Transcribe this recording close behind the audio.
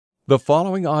The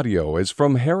following audio is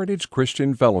from Heritage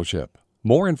Christian Fellowship.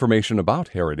 More information about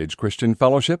Heritage Christian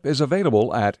Fellowship is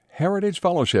available at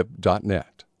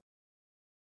heritagefellowship.net.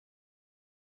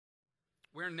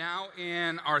 We're now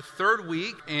in our third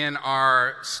week in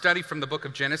our study from the book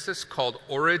of Genesis called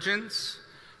Origins,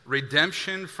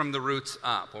 Redemption from the Roots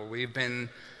Up, where we've been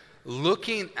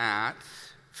looking at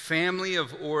family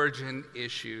of origin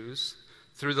issues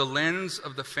through the lens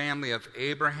of the family of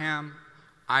Abraham,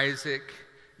 Isaac,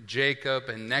 Jacob,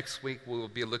 and next week we will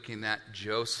be looking at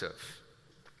Joseph.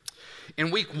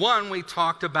 In week one, we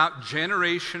talked about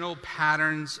generational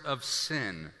patterns of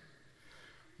sin.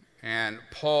 And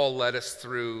Paul led us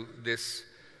through this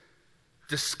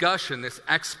discussion, this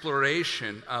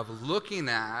exploration of looking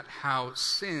at how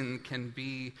sin can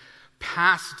be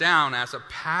passed down as a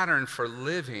pattern for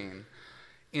living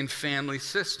in family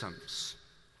systems.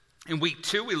 In week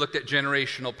two, we looked at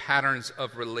generational patterns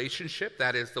of relationship.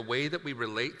 That is, the way that we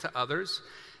relate to others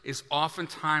is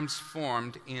oftentimes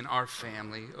formed in our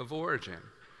family of origin.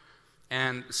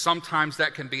 And sometimes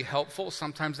that can be helpful,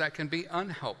 sometimes that can be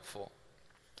unhelpful.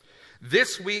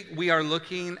 This week, we are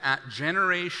looking at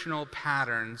generational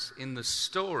patterns in the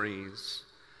stories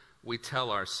we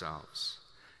tell ourselves.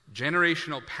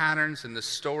 Generational patterns in the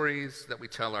stories that we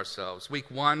tell ourselves. Week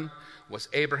one was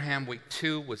Abraham, week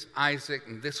two was Isaac,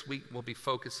 and this week we'll be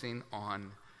focusing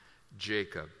on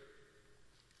Jacob.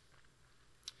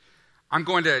 I'm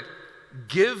going to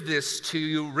give this to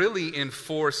you really in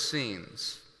four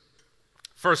scenes.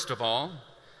 First of all,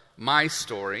 my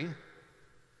story,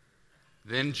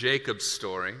 then Jacob's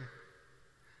story,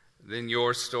 then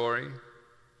your story,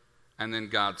 and then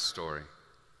God's story.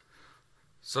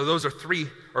 So those are 3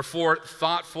 or 4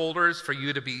 thought folders for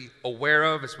you to be aware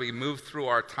of as we move through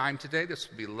our time today. This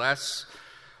will be less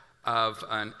of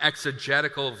an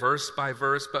exegetical verse by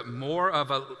verse, but more of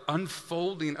an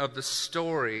unfolding of the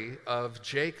story of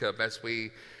Jacob as we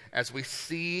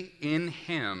see in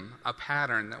him a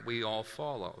pattern that we all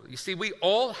follow. You see, we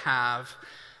all have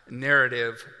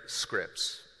narrative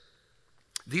scripts.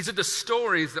 These are the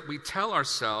stories that we tell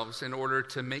ourselves in order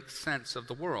to make sense of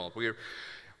the world.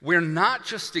 We're not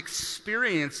just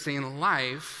experiencing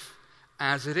life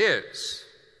as it is.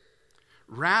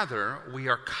 Rather, we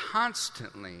are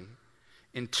constantly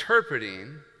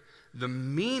interpreting the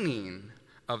meaning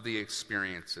of the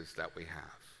experiences that we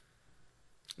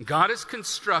have. God has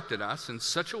constructed us in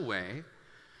such a way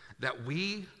that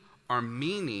we are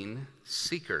meaning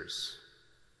seekers.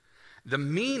 The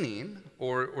meaning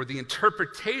or the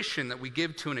interpretation that we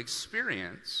give to an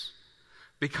experience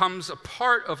becomes a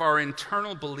part of our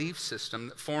internal belief system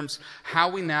that forms how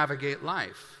we navigate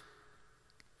life.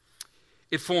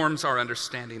 It forms our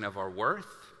understanding of our worth,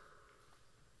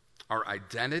 our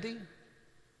identity,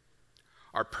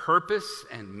 our purpose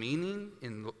and meaning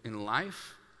in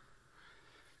life.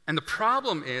 And the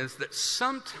problem is that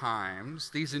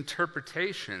sometimes these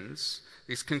interpretations,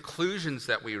 these conclusions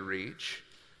that we reach,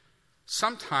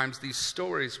 sometimes these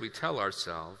stories we tell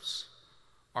ourselves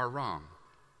are wrong.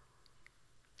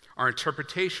 Our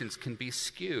interpretations can be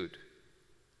skewed.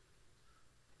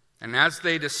 And as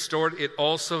they distort, it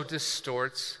also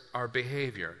distorts our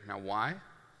behavior. Now, why?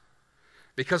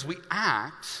 Because we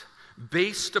act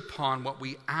based upon what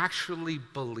we actually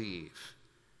believe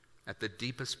at the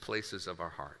deepest places of our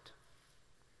heart.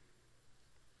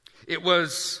 It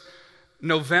was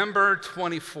November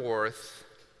 24th,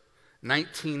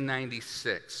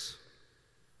 1996.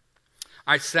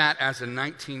 I sat as a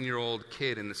 19-year-old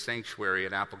kid in the sanctuary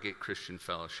at Applegate Christian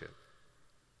Fellowship.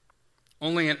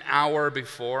 Only an hour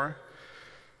before,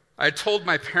 I had told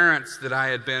my parents that I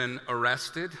had been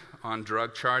arrested on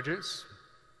drug charges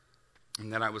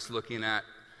and that I was looking at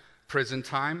prison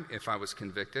time if I was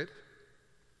convicted.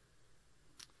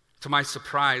 To my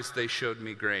surprise, they showed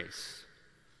me grace.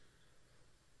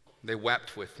 They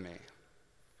wept with me,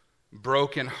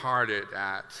 brokenhearted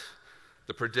at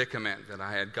the predicament that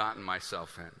I had gotten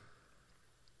myself in.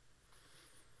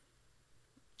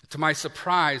 To my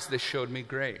surprise, they showed me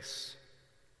grace.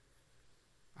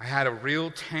 I had a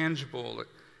real tangible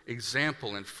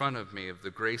example in front of me of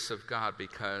the grace of God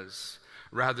because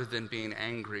rather than being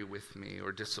angry with me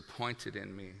or disappointed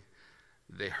in me,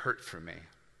 they hurt for me. And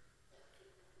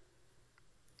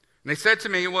they said to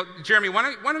me, well, Jeremy,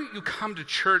 why don't you come to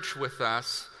church with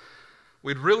us?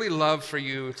 We'd really love for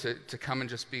you to come and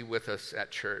just be with us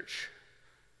at church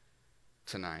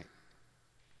tonight.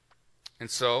 And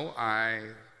so I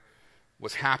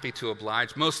was happy to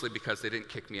oblige, mostly because they didn't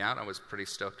kick me out. I was pretty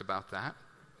stoked about that.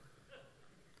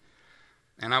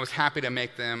 And I was happy to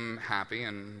make them happy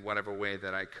in whatever way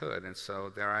that I could. And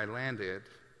so there I landed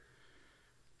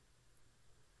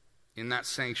in that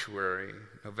sanctuary,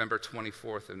 November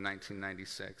 24th of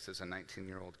 1996, as a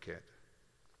 19-year-old kid.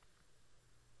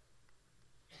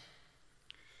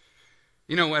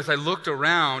 You know, as I looked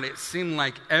around, it seemed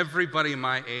like everybody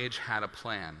my age had a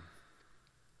plan.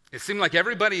 It seemed like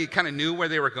everybody kind of knew where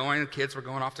they were going. Kids were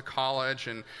going off to college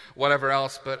and whatever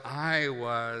else, but I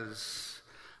was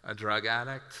a drug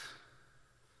addict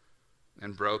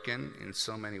and broken in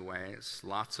so many ways,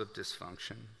 lots of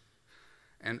dysfunction.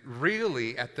 And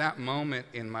really, at that moment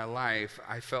in my life,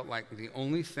 I felt like the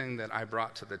only thing that I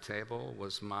brought to the table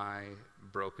was my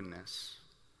brokenness,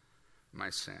 my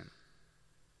sin.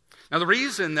 Now, the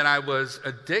reason that I was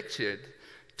addicted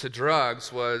to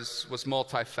drugs was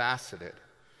multifaceted.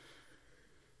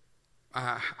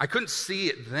 I couldn't see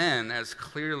it then as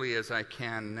clearly as I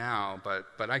can now,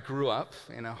 but I grew up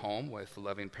in a home with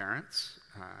loving parents.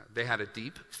 They had a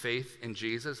deep faith in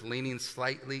Jesus, leaning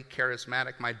slightly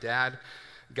charismatic. My dad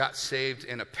got saved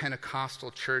in a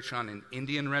Pentecostal church on an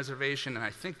Indian reservation, and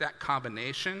I think that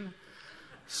combination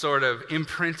sort of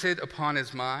imprinted upon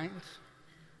his mind.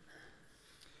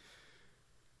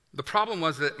 The problem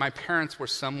was that my parents were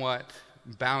somewhat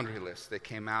boundaryless. They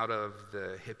came out of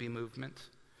the hippie movement,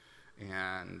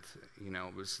 and, you know,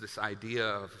 it was this idea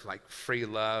of like free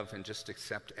love and just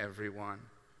accept everyone.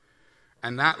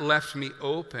 And that left me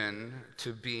open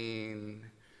to being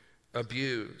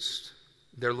abused.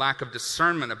 Their lack of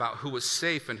discernment about who was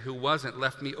safe and who wasn't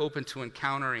left me open to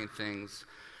encountering things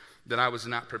that I was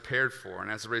not prepared for.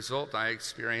 And as a result, I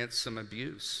experienced some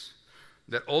abuse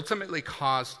that ultimately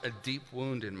caused a deep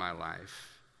wound in my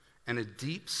life and a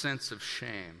deep sense of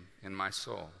shame in my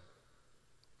soul.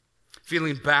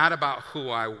 Feeling bad about who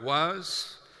I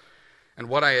was and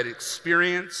what I had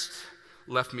experienced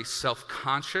left me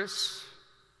self-conscious,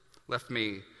 left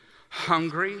me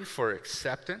hungry for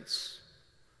acceptance.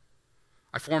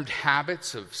 I formed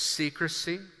habits of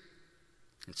secrecy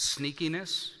and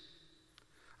sneakiness.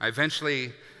 I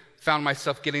eventually found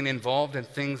myself getting involved in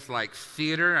things like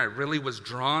theater. I really was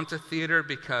drawn to theater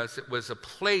because it was a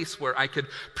place where I could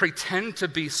pretend to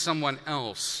be someone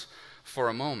else for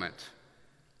a moment.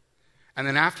 And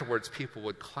then afterwards, people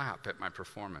would clap at my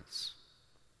performance.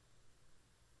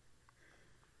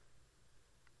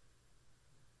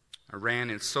 I ran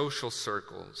in social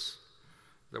circles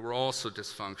that were also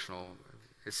dysfunctional.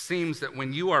 It seems that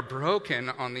when you are broken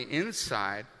on the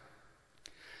inside,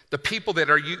 the people that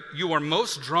you are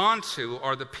most drawn to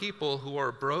are the people who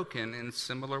are broken in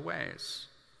similar ways.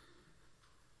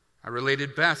 I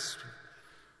related best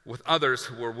with others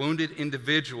who were wounded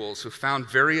individuals who found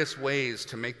various ways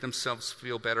to make themselves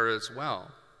feel better as well.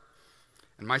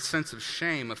 And my sense of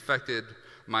shame affected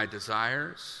my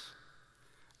desires,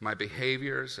 my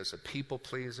behaviors as a people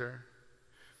pleaser,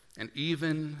 and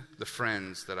even the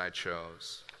friends that I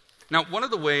chose. Now, one of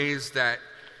the ways that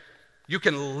you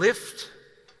can lift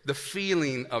the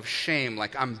feeling of shame,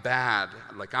 like I'm bad,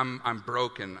 like I'm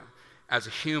broken as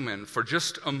a human for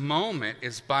just a moment,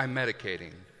 is by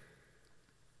medicating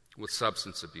with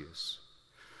substance abuse.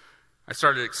 I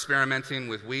started experimenting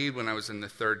with weed when I was in the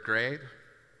 3rd grade.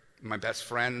 My best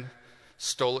friend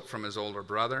stole it from his older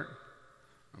brother.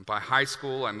 And by high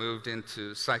school, I moved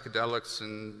into psychedelics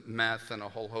and meth and a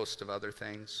whole host of other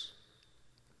things.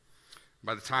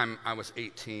 By the time I was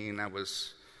 18, I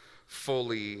was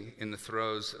fully in the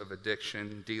throes of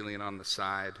addiction, dealing on the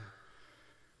side.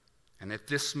 And at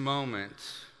this moment,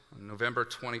 on November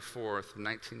 24th,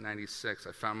 1996,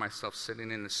 I found myself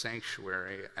sitting in the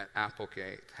sanctuary at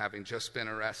Applegate, having just been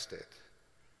arrested,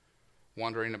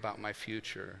 wondering about my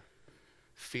future,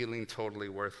 feeling totally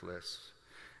worthless.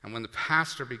 And when the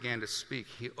pastor began to speak,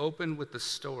 he opened with the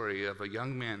story of a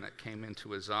young man that came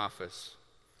into his office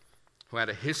who had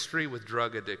a history with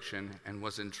drug addiction and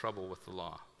was in trouble with the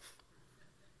law.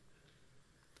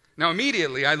 Now,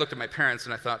 immediately, I looked at my parents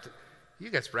and I thought, you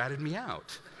guys ratted me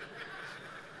out.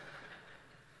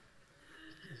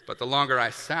 But the longer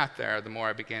I sat there, the more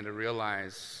I began to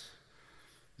realize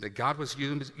that God was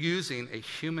using a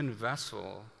human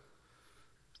vessel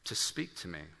to speak to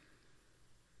me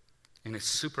in a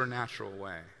supernatural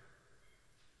way.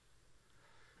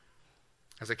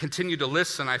 As I continued to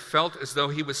listen, I felt as though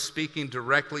he was speaking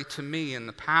directly to me. And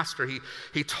the pastor,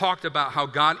 he talked about how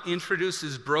God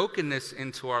introduces brokenness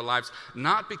into our lives,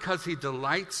 not because he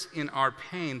delights in our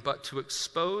pain, but to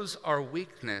expose our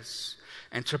weakness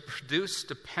and to produce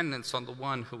dependence on the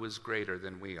one who is greater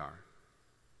than we are.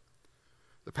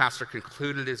 The pastor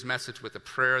concluded his message with a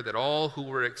prayer that all who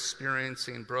were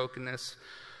experiencing brokenness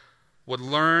would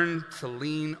learn to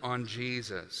lean on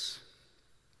Jesus.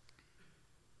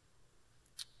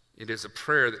 It is a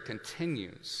prayer that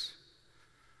continues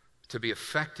to be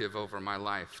effective over my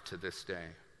life to this day.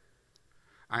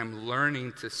 I'm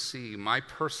learning to see my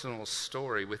personal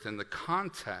story within the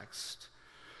context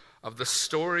of the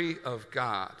story of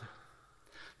God.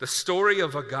 The story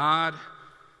of a God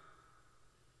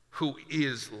who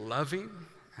is loving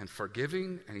and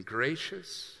forgiving and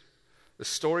gracious. The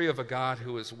story of a God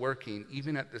who is working,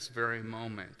 even at this very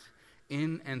moment,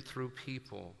 in and through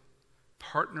people,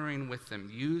 partnering with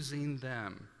them, using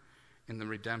them in the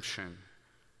redemption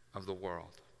of the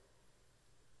world.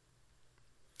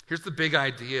 Here's the big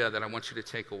idea that I want you to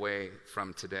take away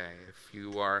from today. If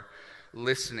you are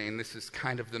listening, this is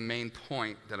kind of the main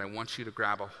point that I want you to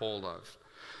grab a hold of.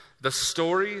 The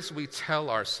stories we tell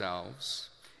ourselves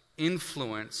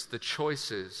influence the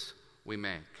choices we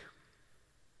make.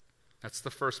 That's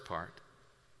the first part.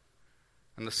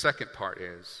 And the second part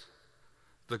is,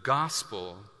 the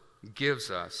gospel gives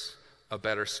us a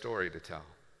better story to tell.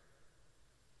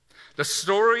 The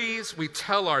stories we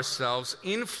tell ourselves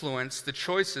influence the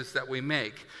choices that we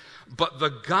make, but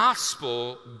the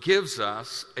gospel gives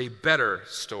us a better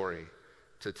story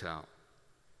to tell.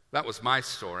 That was my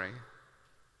story.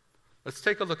 Let's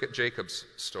take a look at Jacob's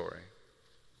story.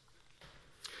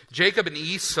 Jacob and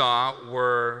Esau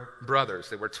were brothers.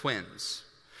 They were twins.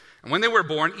 And when they were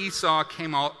born, Esau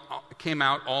came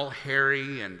out all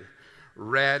hairy and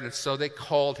red, and so they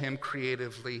called him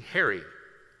creatively Hairy.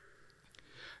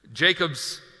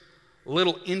 Jacob's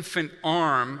little infant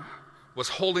arm was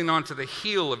holding onto the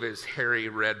heel of his hairy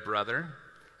red brother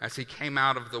as he came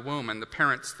out of the womb, and the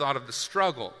parents thought of the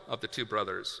struggle of the two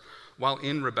brothers while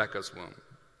in Rebekah's womb.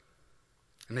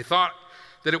 And they thought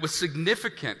that it was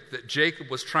significant that Jacob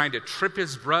was trying to trip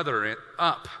his brother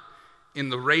up in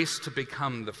the race to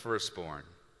become the firstborn.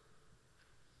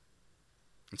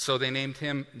 And so they named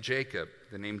him Jacob.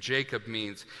 The name Jacob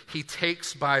means he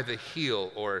takes by the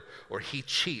heel, or he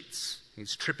cheats.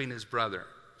 He's tripping his brother.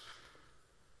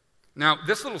 Now,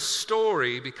 this little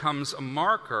story becomes a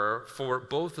marker for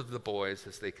both of the boys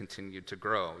as they continued to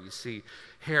grow. You see,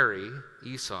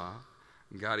 Esau,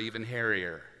 got even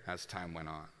hairier as time went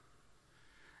on.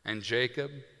 And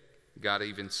Jacob got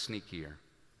even sneakier.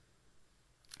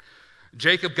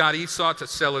 Jacob got Esau to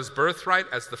sell his birthright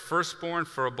as the firstborn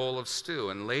for a bowl of stew.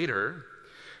 And later,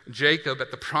 Jacob,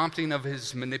 at the prompting of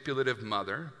his manipulative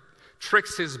mother,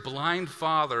 tricks his blind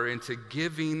father into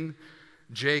giving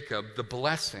Jacob the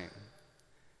blessing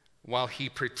while he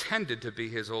pretended to be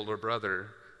his older brother,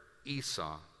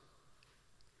 Esau.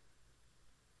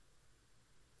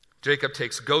 Jacob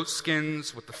takes goat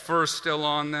skins with the fur still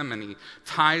on them, and he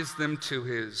ties them to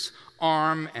his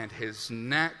arm and his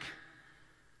neck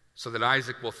so that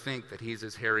Isaac will think that he's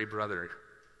his hairy brother.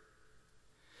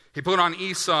 He put on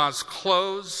Esau's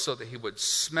clothes so that he would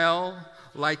smell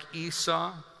like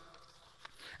Esau.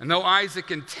 And though Isaac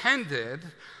intended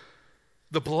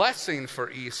the blessing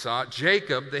for Esau,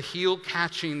 Jacob, the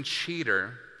heel-catching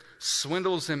cheater,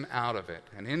 swindles him out of it.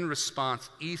 And in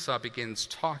response, Esau begins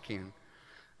talking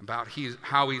about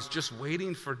how he's just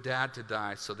waiting for dad to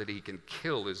die so that he can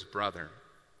kill his brother.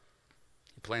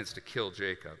 He plans to kill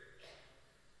Jacob.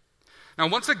 Now,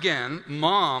 once again,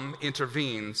 Mom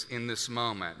intervenes in this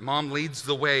moment. Mom leads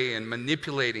the way in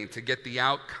manipulating to get the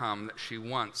outcome that she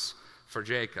wants for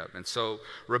Jacob. And so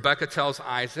Rebekah tells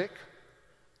Isaac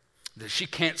that she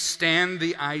can't stand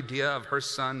the idea of her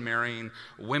son marrying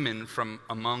women from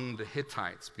among the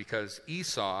Hittites because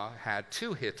Esau had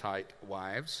 2 Hittite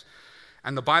wives.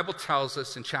 And the Bible tells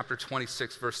us in chapter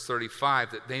 26, verse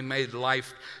 35, that they made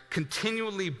life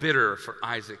continually bitter for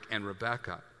Isaac and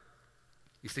Rebekah.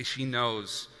 You see, she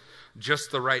knows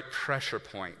just the right pressure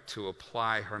point to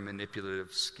apply her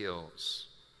manipulative skills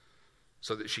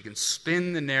so that she can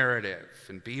spin the narrative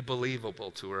and be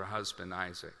believable to her husband,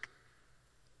 Isaac.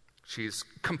 She's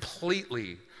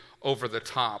completely over the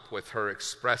top with her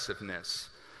expressiveness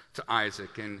to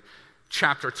Isaac. In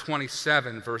chapter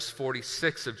 27, verse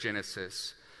 46 of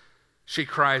Genesis, she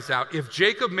cries out, "If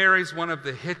Jacob marries one of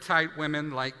the Hittite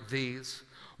women like these,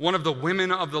 one of the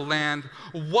women of the land,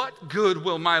 what good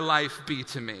will my life be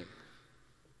to me?"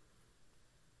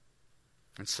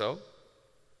 And so,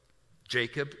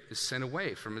 Jacob is sent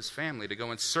away from his family to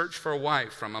go and search for a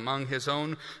wife from among his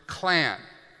own clan.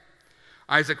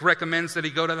 Isaac recommends that he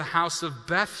go to the house of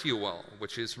Bethuel,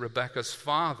 which is Rebekah's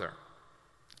father,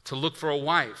 to look for a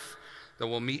wife that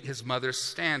will meet his mother's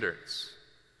standards.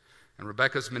 And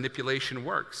Rebekah's manipulation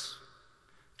works.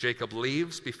 Jacob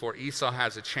leaves before Esau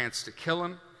has a chance to kill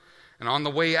him. And on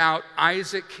the way out,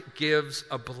 Isaac gives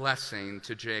a blessing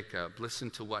to Jacob.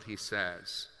 Listen to what he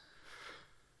says.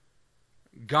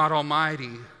 "God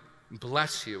Almighty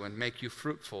bless you and make you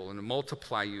fruitful and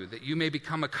multiply you, that you may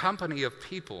become a company of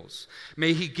peoples.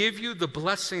 May he give you the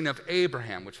blessing of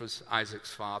Abraham," which was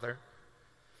Isaac's father,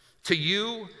 to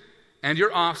you and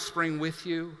your offspring with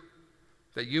you,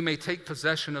 that you may take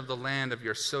possession of the land of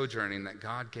your sojourning that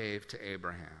God gave to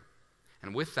Abraham.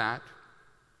 And with that,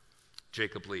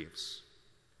 Jacob leaves,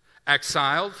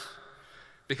 exiled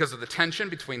because of the tension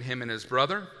between him and his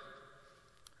brother.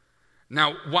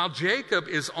 Now, while Jacob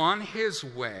is on his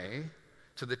way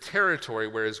to the territory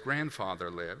where his grandfather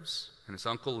lives and his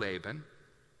uncle Laban,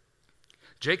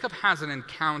 Jacob has an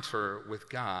encounter with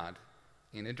God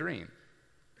in a dream.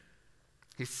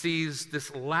 He sees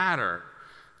this ladder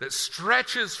that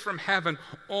stretches from heaven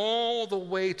all the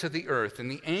way to the earth,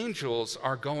 and the angels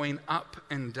are going up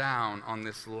and down on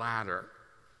this ladder.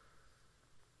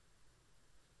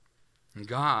 And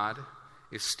God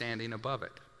is standing above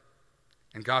it.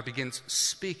 And God begins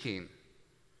speaking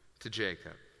to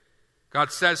Jacob.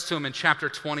 God says to him in chapter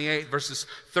 28, verses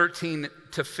 13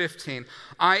 to 15,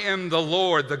 I am the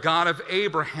Lord, the God of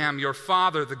Abraham, your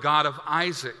father, the God of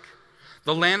Isaac.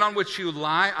 The land on which you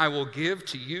lie I will give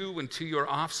to you and to your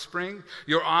offspring.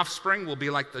 Your offspring will be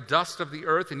like the dust of the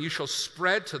earth, and you shall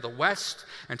spread to the west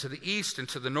and to the east and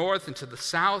to the north and to the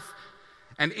south.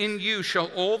 And in you shall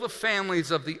all the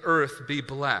families of the earth be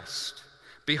blessed.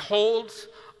 Behold,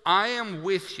 I am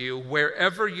with you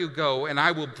wherever you go, and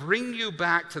I will bring you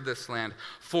back to this land,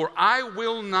 for I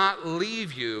will not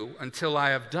leave you until I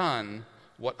have done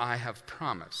what I have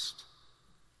promised.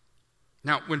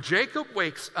 Now, when Jacob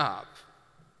wakes up,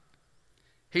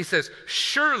 he says,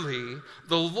 surely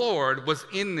the Lord was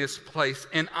in this place,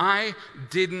 and I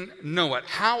didn't know it.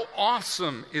 How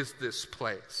awesome is this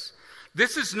place?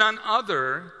 This is none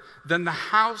other than the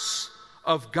house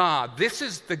of God. This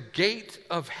is the gate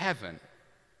of heaven.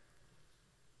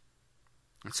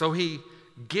 And so he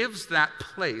gives that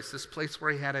place, this place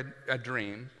where he had a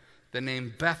dream, the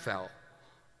name Bethel,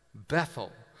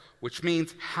 which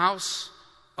means house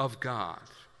of God.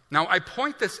 Now, I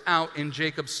point this out in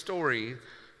Jacob's story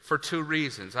for two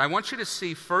reasons. I want you to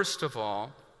see, first of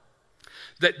all,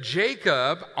 that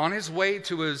Jacob, on his way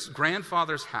to his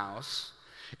grandfather's house,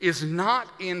 is not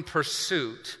in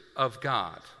pursuit of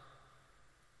God,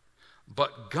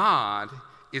 but God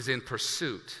is in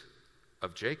pursuit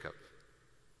of Jacob.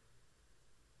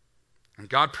 And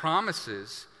God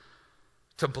promises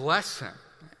to bless him.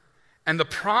 And the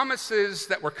promises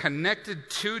that were connected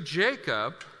to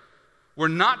Jacob were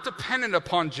not dependent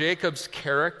upon Jacob's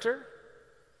character,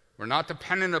 were not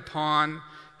dependent upon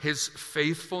his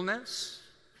faithfulness.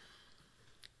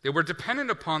 They were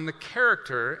dependent upon the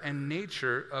character and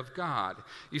nature of God.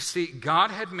 You see,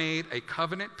 God had made a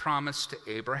covenant promise to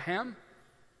Abraham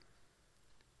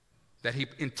that he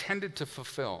intended to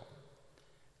fulfill.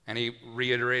 And he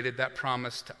reiterated that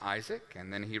promise to Isaac,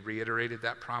 and then he reiterated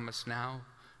that promise now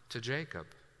to Jacob.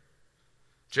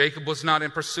 Jacob was not in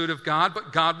pursuit of God,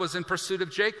 but God was in pursuit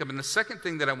of Jacob. And the second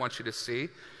thing that I want you to see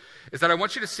is that I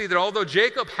want you to see that although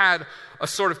Jacob had a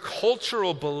sort of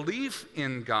cultural belief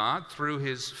in God through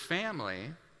his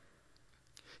family,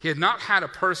 he had not had a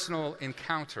personal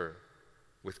encounter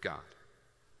with God.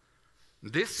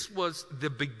 This was the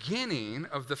beginning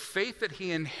of the faith that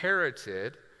he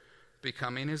inherited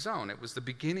becoming his own. It was the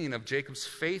beginning of Jacob's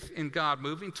faith in God,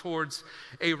 moving towards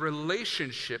a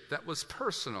relationship that was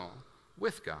personal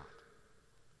with God.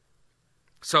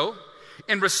 So,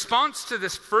 in response to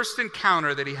this first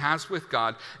encounter that he has with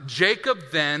God, Jacob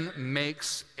then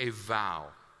makes a vow.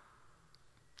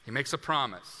 He makes a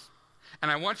promise. And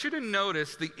I want you to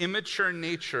notice the immature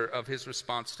nature of his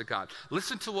response to God.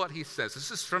 Listen to what he says.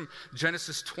 This is from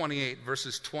Genesis 28,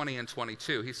 verses 20 and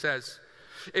 22. He says,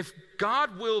 if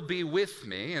God will be with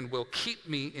me and will keep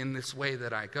me in this way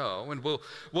that I go, and will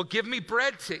give me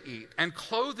bread to eat and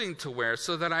clothing to wear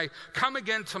so that I come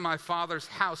again to my father's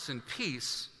house in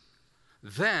peace,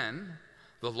 then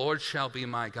the Lord shall be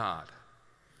my God.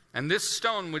 And this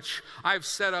stone which I've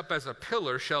set up as a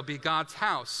pillar shall be God's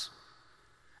house.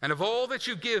 And of all that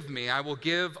you give me, I will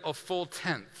give a full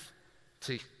tenth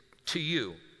to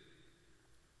you.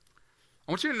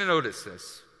 I want you to notice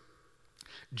this.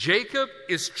 Jacob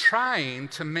is trying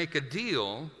to make a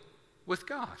deal with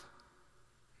God.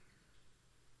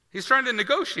 He's trying to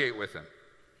negotiate with him.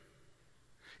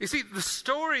 You see, the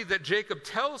story that Jacob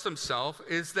tells himself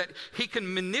is that he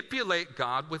can manipulate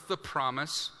God with the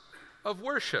promise of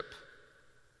worship.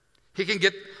 He can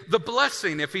get the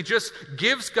blessing if he just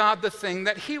gives God the thing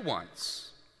that he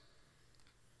wants.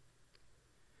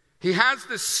 He has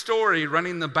this story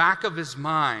running in the back of his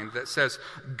mind that says,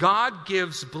 God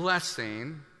gives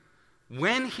blessing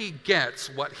when he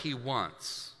gets what he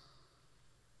wants.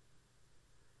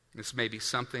 This may be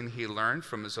something he learned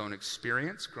from his own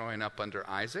experience growing up under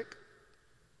Isaac.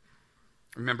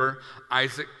 Remember,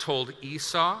 Isaac told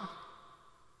Esau,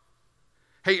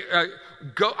 Hey,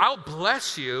 go. I'll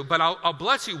bless you, but I'll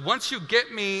bless you once you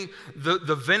get me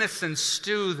the venison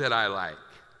stew that I like.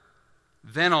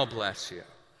 Then I'll bless you.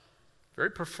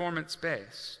 Very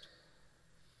performance-based.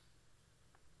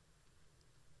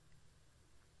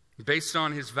 Based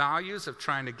on his values of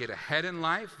trying to get ahead in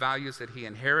life, values that he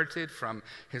inherited from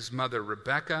his mother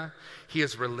Rebecca, he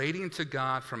is relating to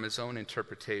God from his own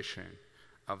interpretation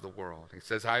of the world. He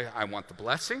says, I want the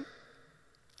blessing.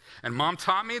 And Mom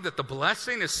taught me that the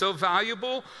blessing is so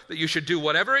valuable that you should do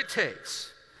whatever it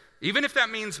takes, even if that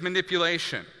means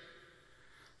manipulation.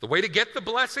 The way to get the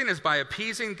blessing is by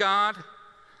appeasing God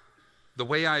the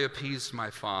way I appeased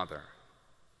my father.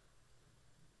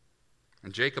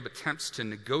 And Jacob attempts to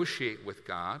negotiate with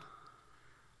God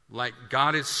like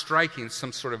God is striking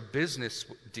some sort of business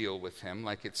deal with him,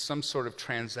 like it's some sort of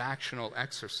transactional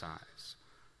exercise.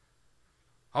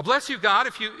 I'll bless you, God,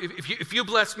 if you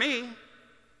bless me.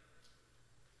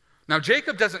 Now,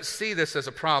 Jacob doesn't see this as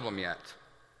a problem yet.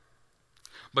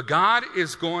 But God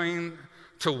is going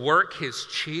to work his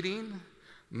cheating,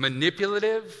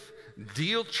 manipulative,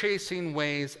 deal-chasing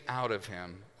ways out of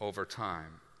him over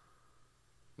time.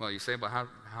 Well, you say, well,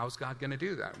 how's God going to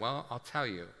do that? Well, I'll tell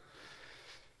you.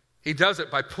 He does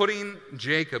it by putting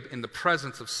Jacob in the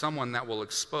presence of someone that will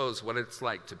expose what it's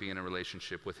like to be in a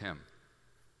relationship with him.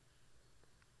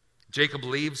 Jacob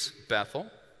leaves Bethel,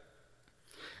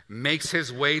 makes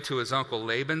his way to his uncle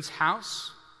Laban's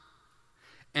house,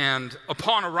 and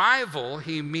upon arrival,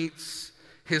 he meets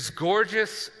his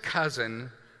gorgeous cousin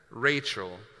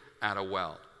Rachel at a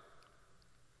well.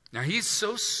 Now, he's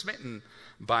so smitten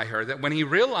by her that when he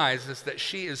realizes that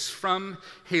she is from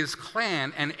his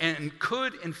clan and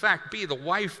could, in fact, be the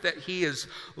wife that he is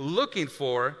looking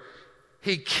for,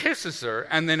 he kisses her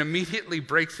and then immediately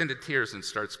breaks into tears and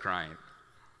starts crying.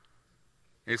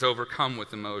 He's overcome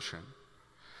with emotion.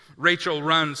 Rachel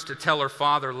runs to tell her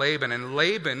father Laban, and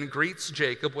Laban greets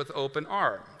Jacob with open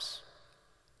arms.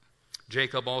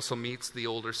 Jacob also meets the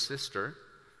older sister,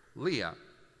 Leah.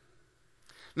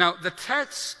 Now, the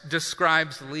text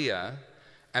describes Leah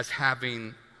as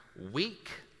having weak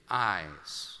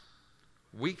eyes.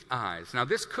 Weak eyes. Now,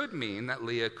 this could mean that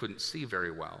Leah couldn't see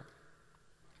very well.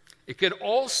 It could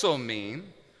also mean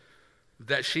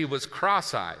that she was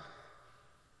cross-eyed.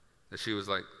 That she was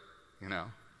like,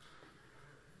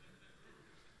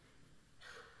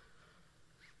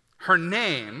 Her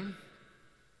name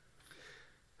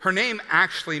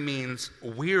actually means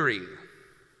weary.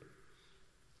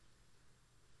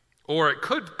 Or it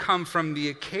could come from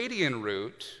the Akkadian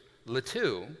root,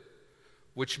 letu,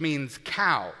 which means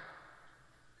cow.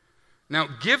 Now,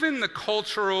 given the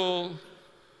cultural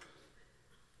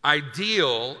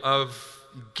ideal of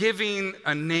giving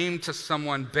a name to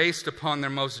someone based upon their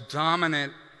most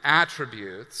dominant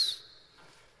attributes,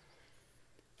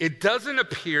 it doesn't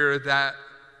appear that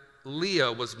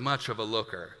Leah was much of a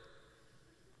looker.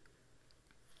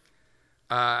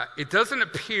 It doesn't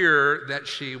appear that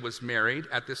she was married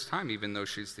at this time, even though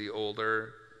she's the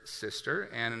older sister.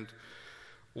 And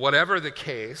whatever the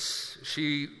case,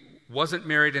 she wasn't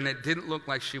married, and it didn't look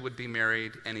like she would be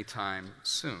married anytime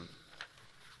soon.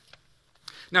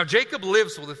 Now, Jacob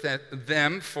lives with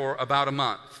them for about a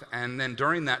month, and then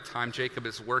during that time, Jacob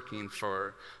is working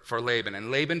for Laban,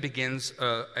 and Laban begins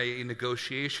a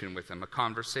negotiation with him, a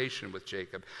conversation with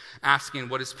Jacob, asking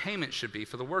what his payment should be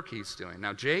for the work he's doing.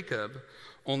 Now, Jacob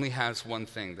only has one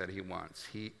thing that he wants,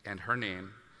 and her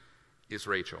name is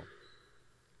Rachel.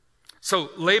 So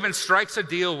Laban strikes a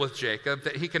deal with Jacob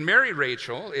that he can marry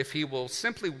Rachel if he will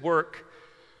simply work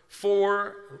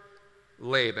for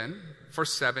Laban for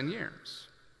 7 years.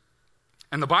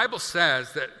 And the Bible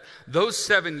says that those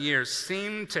 7 years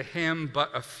seemed to him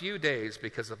but a few days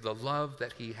because of the love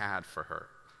that he had for her.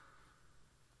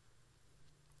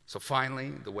 So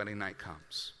finally, the wedding night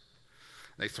comes.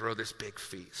 They throw this big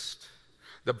feast.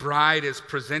 The bride is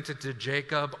presented to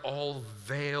Jacob, all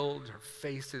veiled, her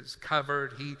face is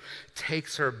covered. He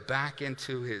takes her back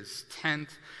into his tent.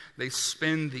 They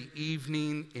spend the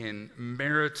evening in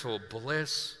marital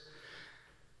bliss.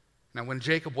 Now, when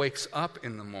Jacob wakes up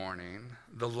in the morning,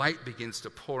 the light begins to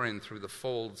pour in through the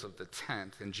folds of the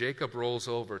tent, and Jacob rolls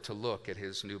over to look at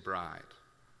his new bride.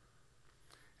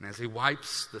 And as he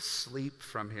wipes the sleep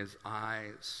from his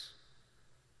eyes,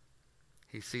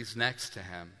 he sees next to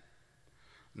him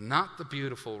not the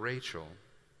beautiful Rachel,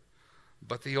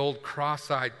 but the old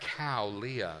cross-eyed cow,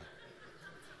 Leah.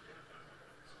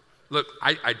 Look,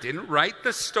 I didn't write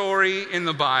the story in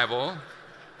the Bible.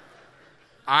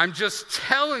 I'm just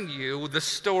telling you the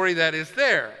story that is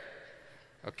there.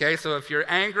 Okay, so if you're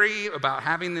angry about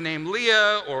having the name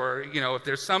Leah, or, if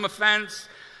there's some offense,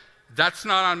 That's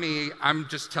not on me. I'm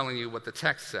just telling you what the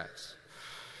text says.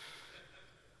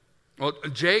 Well,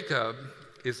 Jacob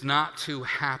is not too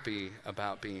happy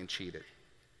about being cheated.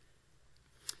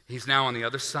 He's now on the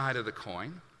other side of the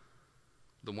coin,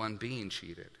 the one being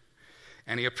cheated.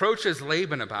 And he approaches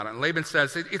Laban about it. And Laban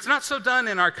says, it's not so done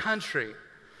in our country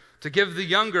to give the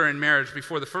younger in marriage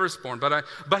before the firstborn, but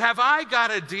have I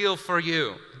got a deal for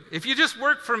you? If you just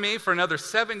work for me for another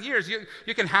 7 years,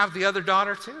 you can have the other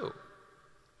daughter too.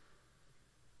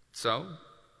 So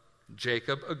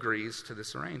Jacob agrees to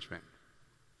this arrangement.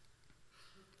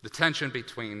 The tension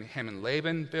between him and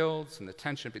Laban builds, and the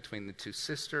tension between the two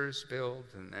sisters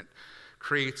builds, and it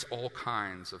creates all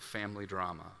kinds of family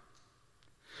drama.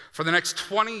 For the next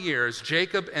 20 years,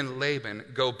 Jacob and Laban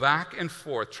go back and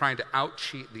forth trying to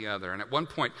out-cheat the other. And at one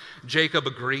point, Jacob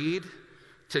agreed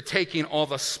to taking all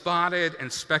the spotted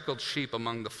and speckled sheep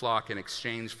among the flock in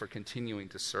exchange for continuing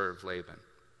to serve Laban.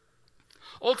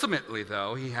 Ultimately,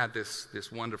 though, he had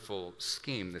this wonderful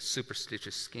scheme, this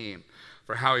superstitious scheme,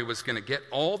 for how he was going to get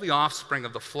all the offspring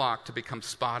of the flock to become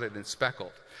spotted and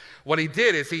speckled. What he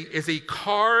did is he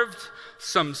carved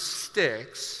some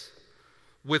sticks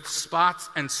with spots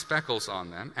and speckles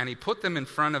on them, and he put them in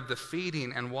front of the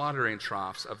feeding and watering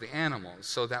troughs of the animals,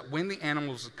 so that when the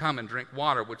animals would come and drink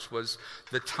water, which was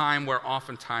the time where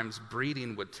oftentimes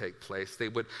breeding would take place, they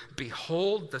would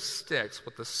behold the sticks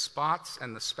with the spots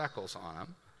and the speckles on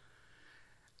them,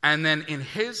 and then in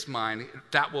his mind,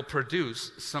 that will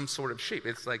produce some sort of sheep.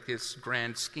 It's like this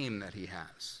grand scheme that he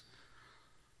has.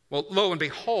 Well, lo and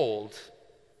behold,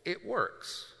 it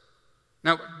works.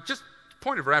 Now, just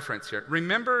point of reference here.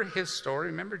 Remember his story.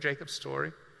 Remember Jacob's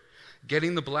story?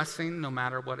 Getting the blessing no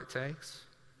matter what it takes,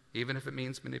 even if it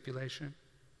means manipulation.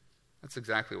 That's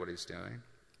exactly what he's doing.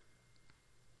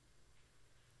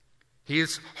 He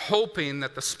is hoping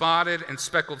that the spotted and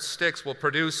speckled sticks will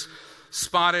produce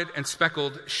spotted and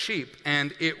speckled sheep,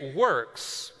 and it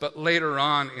works. But later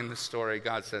on in the story,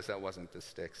 God says, that wasn't the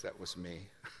sticks, that was me.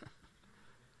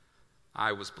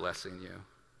 I was blessing you.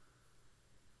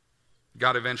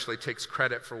 God eventually takes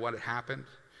credit for what had happened.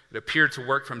 It appeared to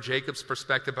work from Jacob's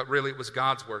perspective, but really it was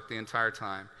God's work the entire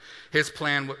time. His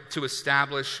plan to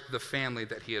establish the family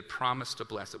that he had promised to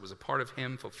bless. It was a part of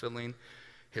him fulfilling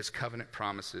his covenant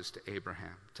promises to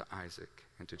Abraham, to Isaac,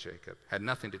 and to Jacob. Had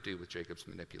nothing to do with Jacob's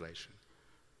manipulation.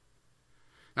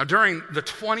 Now, during the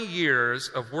 20 years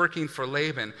of working for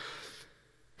Laban,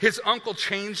 his uncle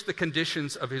changed the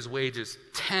conditions of his wages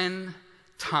 10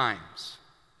 times.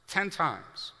 10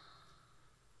 times.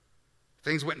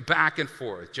 Things went back and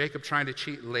forth. Jacob trying to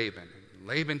cheat Laban, and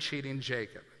Laban cheating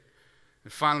Jacob.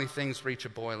 And finally, things reach a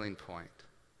boiling point.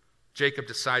 Jacob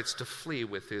decides to flee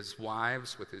with his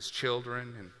wives, with his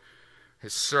children, and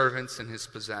his servants and his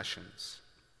possessions.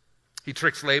 He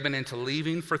tricks Laban into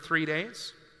leaving for 3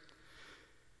 days.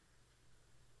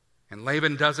 And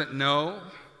Laban doesn't know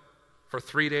for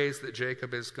 3 days that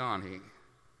Jacob is gone.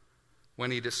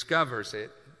 When he discovers it,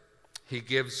 he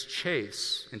gives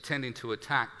chase, intending to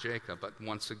attack Jacob. But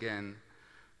once again,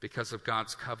 because of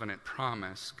God's covenant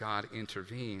promise, God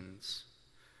intervenes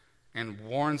and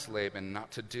warns Laban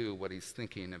not to do what he's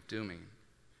thinking of doing.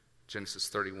 Genesis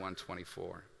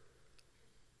 31:24.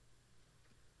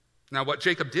 Now, what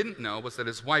Jacob didn't know was that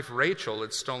his wife Rachel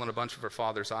had stolen a bunch of her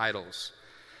father's idols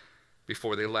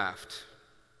before they left.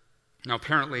 Now,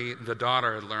 apparently, the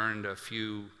daughter had learned a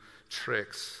few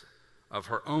tricks of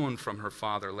her own from her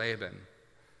father Laban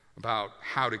about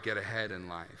how to get ahead in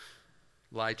life.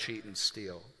 Lie, cheat, and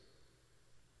steal.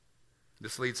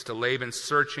 This leads to Laban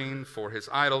searching for his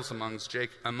idols among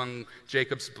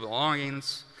Jacob's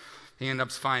belongings. He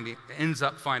ends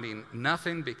up finding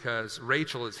nothing because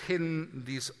Rachel has hidden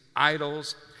these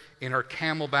idols in her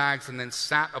camel bags and then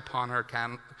sat upon her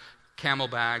camel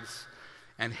bags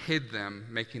and hid them,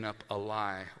 making up a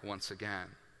lie once again.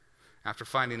 After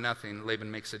finding nothing, Laban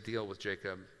makes a deal with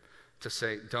Jacob to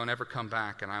say, don't ever come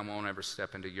back and I won't ever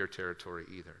step into your territory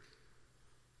either.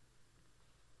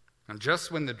 And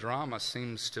just when the drama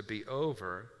seems to be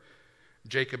over,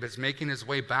 Jacob is making his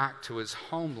way back to his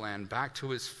homeland, back to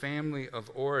his family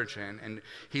of origin, and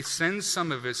he sends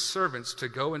some of his servants to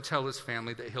go and tell his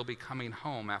family that he'll be coming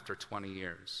home after 20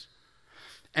 years.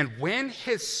 And when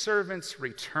his servants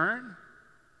return,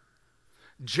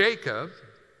 Jacob,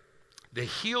 the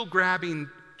heel-grabbing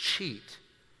cheat,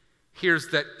 hears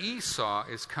that Esau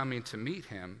is coming to meet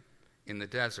him in the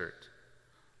desert,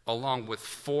 along with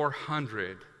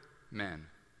 400 men.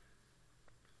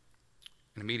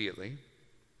 And immediately,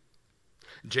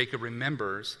 Jacob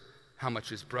remembers how much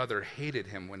his brother hated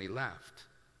him when he left.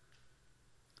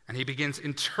 And he begins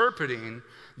interpreting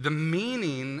the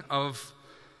meaning of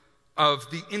of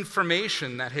the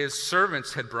information that his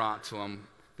servants had brought to him,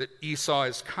 that Esau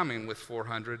is coming with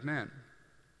 400 men.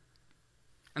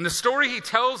 And the story he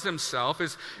tells himself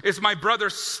is my brother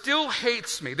still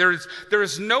hates me. There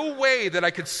is no way that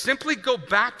I could simply go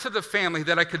back to the family,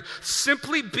 that I could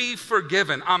simply be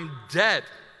forgiven. I'm dead.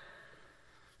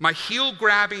 My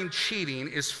heel-grabbing cheating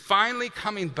is finally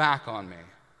coming back on me.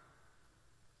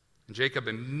 And Jacob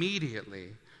immediately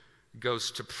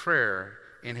goes to prayer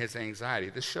in his anxiety.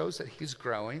 This shows that he's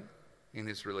growing in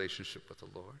his relationship with the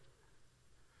Lord.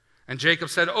 And Jacob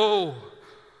said, "Oh,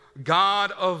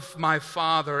 God of my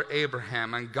father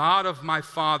Abraham and God of my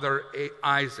father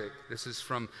Isaac." This is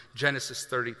from Genesis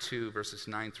 32, verses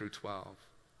 9 through 12.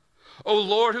 "O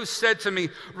Lord, who said to me,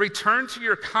 'Return to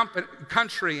your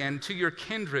country and to your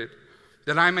kindred,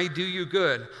 that I may do you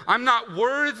good.' I'm not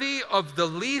worthy of the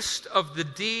least of the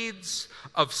deeds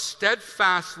of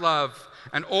steadfast love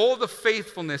and all the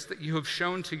faithfulness that you have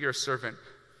shown to your servant.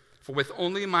 For with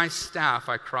only my staff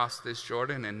I crossed this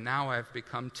Jordan, and now I have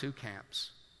become two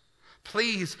camps.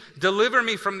 Please deliver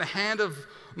me from the hand of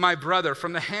my brother,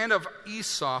 from the hand of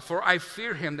Esau, for I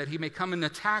fear him that he may come and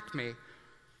attack me,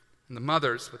 and the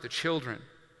mothers with the children.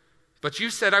 But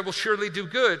you said, I will surely do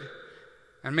good,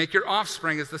 and make your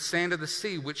offspring as the sand of the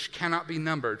sea, which cannot be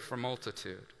numbered for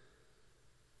multitude."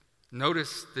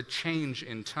 Notice the change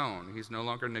in tone. He's no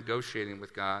longer negotiating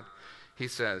with God. He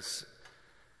says,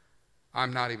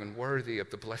 "I'm not even worthy of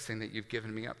the blessing that you've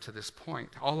given me up to this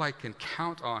point. All I can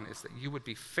count on is that you would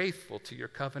be faithful to your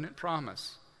covenant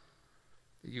promise.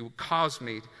 You would cause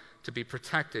me to be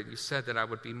protected. You said that I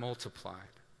would be multiplied."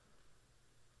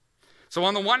 So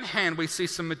on the one hand, we see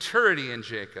some maturity in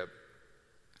Jacob.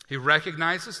 He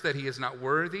recognizes that he is not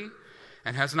worthy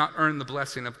and has not earned the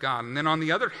blessing of God. And then on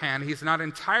the other hand, he's not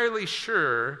entirely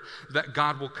sure that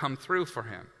God will come through for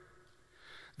him.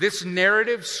 This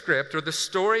narrative script, or the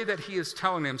story that he is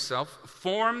telling himself,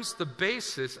 forms the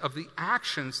basis of the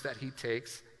actions that he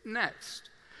takes next.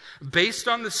 Based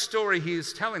on the story he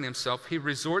is telling himself, he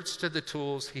resorts to the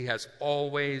tools he has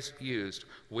always used,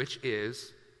 which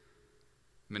is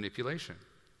manipulation.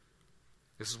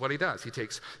 This is what he does. He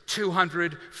takes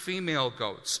 200 female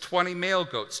goats, 20 male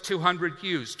goats, 200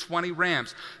 ewes, 20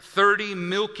 rams, 30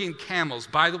 milking camels.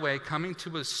 By the way, coming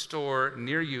to a store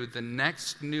near you, the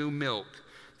next new milk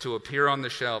to appear on the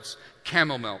shelves,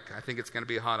 camel milk. I think it's going to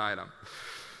be a hot item.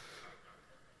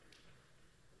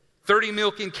 30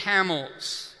 milking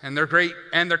camels and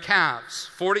their calves,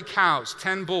 40 cows,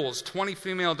 10 bulls, 20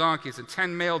 female donkeys, and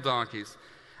 10 male donkeys.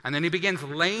 And then he begins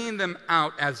laying them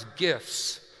out as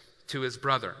gifts to his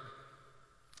brother.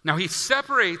 Now he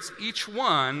separates each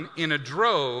one in a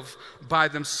drove by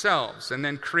themselves and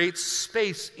then creates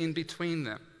space in between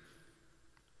them.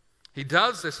 He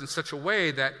does this in such a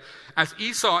way that as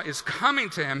Esau is coming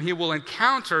to him, he will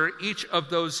encounter each of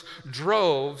those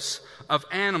droves of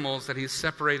animals that he's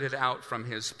separated out from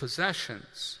his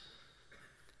possessions.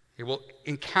 He will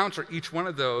encounter each one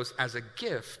of those as a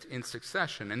gift in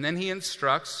succession. And then he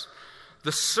instructs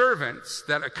the servants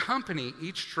that accompany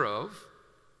each drove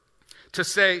to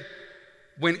say,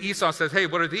 when Esau says, "Hey,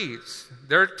 what are these?"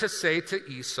 They're to say to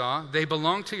Esau, "They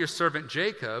belong to your servant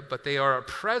Jacob, but they are a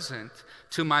present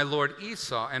to my lord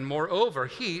Esau. And moreover,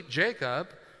 he,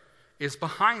 Jacob, is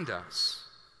behind us."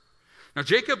 Now,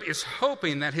 Jacob is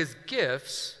hoping that his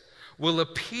gifts will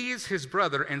appease his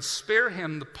brother and spare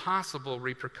him the possible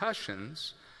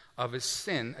repercussions of his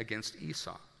sin against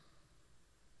Esau.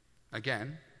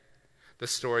 Again, the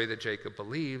story that Jacob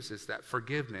believes is that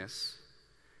forgiveness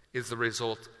is the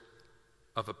result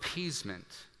of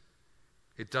appeasement.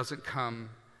 It doesn't come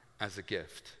as a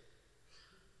gift.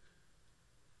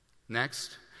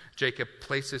 Next, Jacob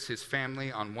places his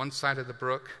family on one side of the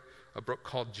brook, a brook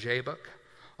called Jabbok,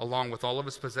 along with all of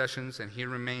his possessions, and he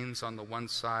remains on the one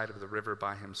side of the river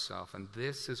by himself. And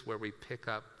this is where we pick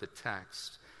up the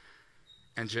text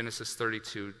in Genesis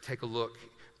 32. Take a look,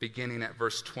 beginning at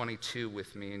verse 22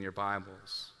 with me in your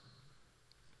Bibles.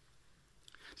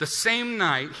 "The same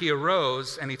night he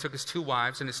arose, and he took his 2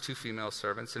 wives and his 2 female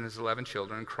servants and his 11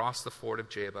 children and crossed the ford of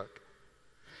Jabbok.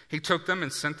 He took them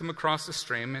and sent them across the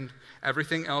stream and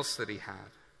everything else that he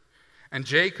had. And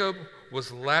Jacob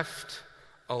was left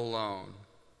alone.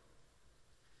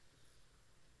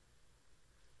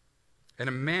 And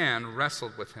a man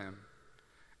wrestled with him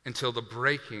until the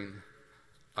breaking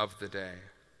of the day."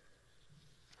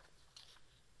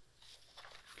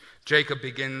 Jacob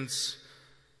begins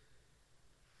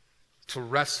to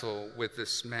wrestle with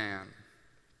this man.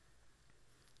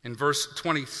 In verse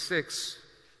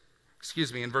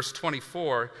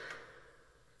 24,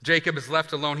 Jacob is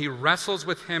left alone. He wrestles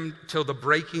with him till the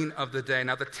breaking of the day.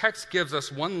 Now, the text gives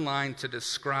us one line to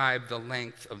describe the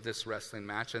length of this wrestling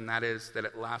match, and that is that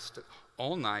it lasted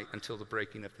all night until the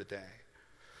breaking of the day.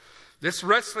 This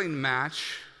wrestling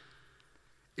match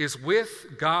is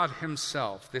with God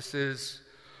himself. This is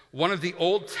one of the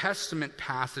Old Testament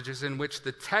passages in which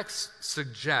the text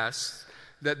suggests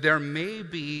that there may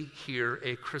be here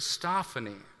a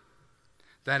Christophany.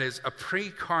 That is, a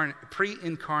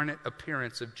pre-incarnate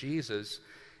appearance of Jesus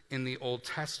in the Old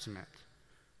Testament.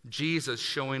 Jesus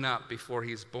showing up before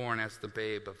he's born as the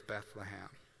babe of Bethlehem.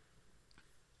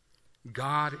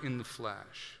 God in the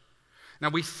flesh. Now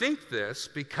we think this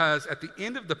because at the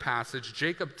end of the passage,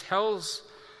 Jacob tells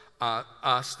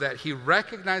us that he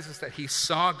recognizes that he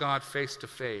saw God face to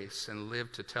face and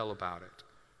lived to tell about it.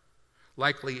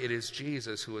 Likely it is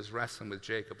Jesus who is wrestling with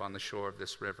Jacob on the shore of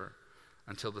this river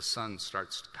until the sun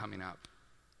starts coming up.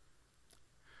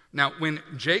 Now, when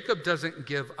Jacob doesn't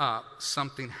give up,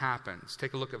 something happens.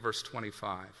 Take a look at verse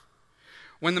 25.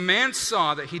 When the man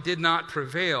saw that he did not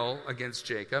prevail against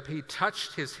Jacob, he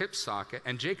touched his hip socket,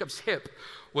 and Jacob's hip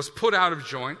was put out of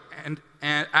joint and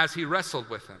as he wrestled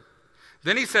with him.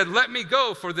 Then he said, "Let me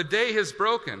go, for the day is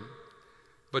broken."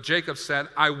 But Jacob said,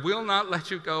 "I will not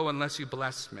let you go unless you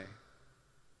bless me."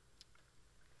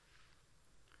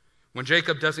 When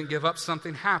Jacob doesn't give up,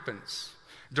 something happens.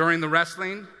 During the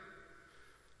wrestling,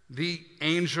 the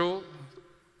angel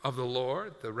of the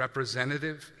Lord, the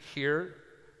representative here,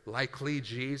 likely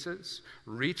Jesus,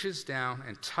 reaches down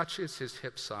and touches his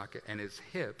hip socket, and his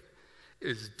hip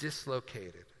is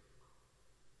dislocated.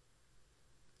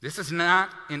 This is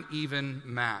not an even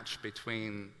match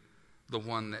between the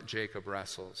one that Jacob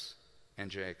wrestles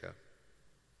and Jacob.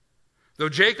 Though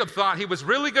Jacob thought he was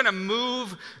really going to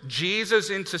move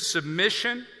Jesus into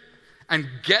submission and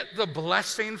get the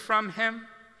blessing from him,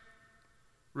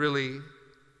 really,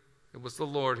 it was the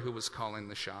Lord who was calling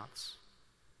the shots.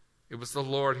 It was the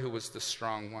Lord who was the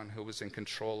strong one, who was in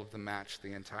control of the match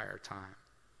the entire time.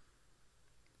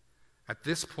 At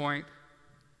this point,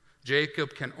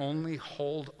 Jacob can only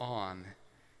hold on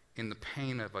in the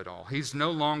pain of it all. He's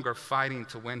no longer fighting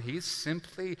to win. He's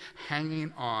simply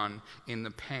hanging on in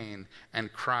the pain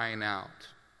and crying out.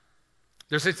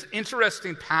 There's this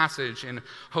interesting passage in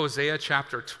Hosea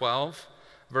chapter 12,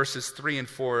 verses 3 and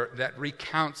 4, that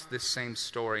recounts this same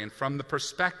story. And from the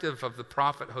perspective of the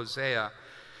prophet Hosea,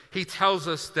 he tells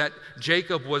us that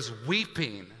Jacob was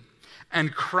weeping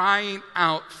and crying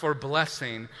out for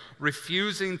blessing,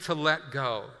 refusing to let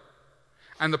go.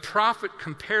 And the prophet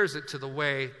compares it to the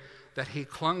way that he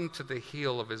clung to the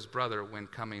heel of his brother when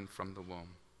coming from the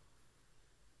womb.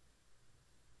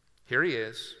 Here he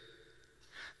is,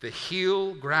 the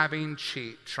heel-grabbing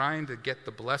cheat, trying to get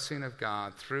the blessing of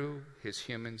God through his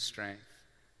human strength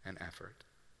and effort.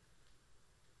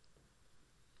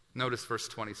 Notice verse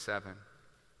 27.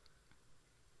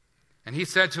 And he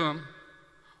said to him,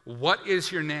 "What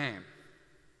is your name?"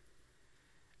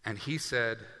 And he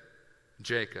said,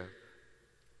 "Jacob."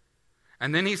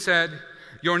 And then he said,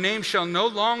 "Your name shall no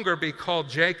longer be called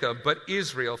Jacob, but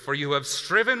Israel, for you have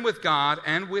striven with God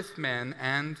and with men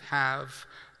and have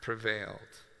prevailed."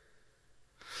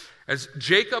 As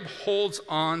Jacob holds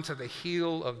on to the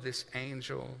heel of this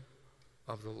angel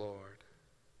of the Lord,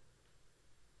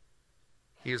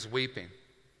 he is weeping.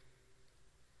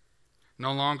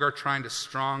 No longer trying to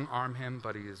strong arm him,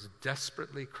 but he is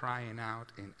desperately crying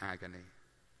out in agony.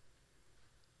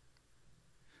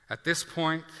 At this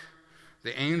point,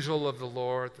 the angel of the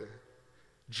Lord,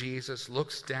 Jesus,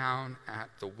 looks down at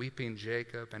the weeping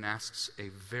Jacob and asks a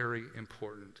very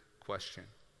important question.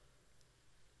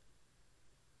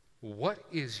 "What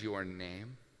is your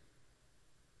name?"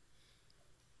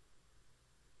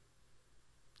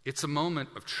 It's a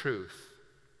moment of truth.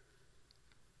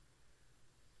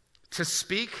 To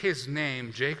speak his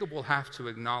name, Jacob will have to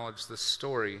acknowledge the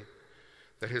story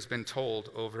that has been told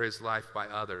over his life by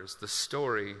others, the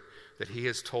story that he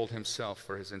has told himself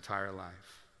for his entire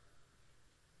life.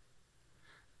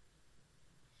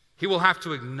 He will have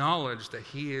to acknowledge that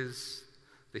he is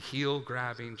the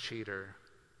heel-grabbing cheater.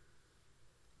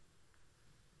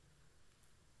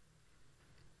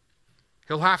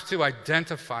 He'll have to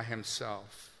identify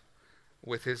himself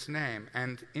with his name.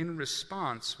 And in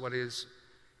response, what is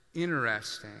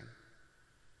interesting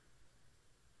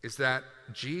is that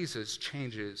Jesus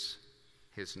changes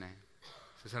his name.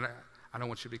 He says, I don't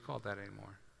want you to be called that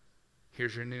anymore.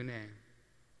 Here's your new name.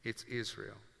 It's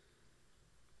Israel.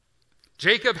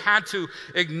 Jacob had to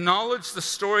acknowledge the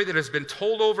story that has been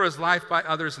told over his life by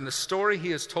others, and the story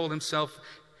he has told himself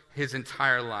his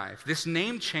entire life. This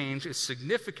name change is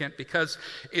significant because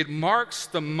it marks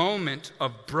the moment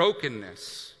of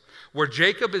brokenness where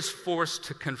Jacob is forced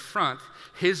to confront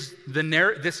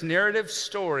this narrative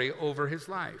story over his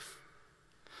life.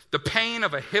 The pain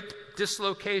of a hip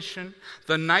dislocation,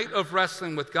 the night of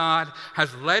wrestling with God,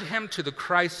 has led him to the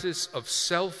crisis of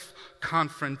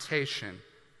self-confrontation.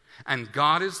 And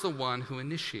God is the one who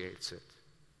initiates it.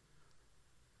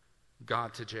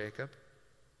 God to Jacob,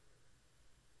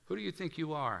 who do you think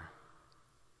you are?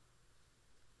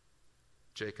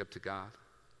 Jacob to God,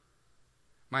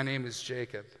 my name is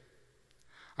Jacob.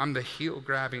 I'm the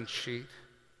heel-grabbing cheat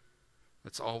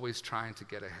that's always trying to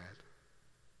get ahead.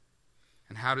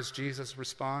 And how does Jesus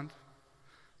respond?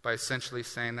 By essentially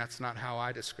saying, that's not how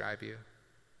I describe you.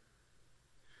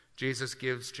 Jesus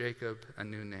gives Jacob a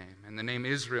new name. And the name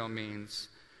Israel means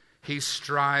he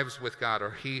strives with God,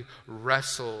 or he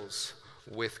wrestles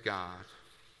with God.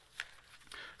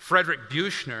 Frederick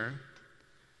Buechner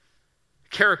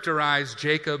characterized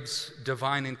Jacob's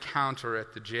divine encounter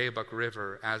at the Jabbok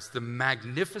River as the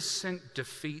magnificent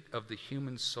defeat of the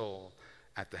human soul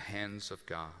at the hands of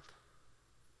God.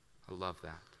 I love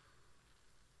that.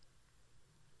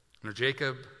 Now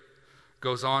Jacob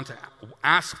goes on to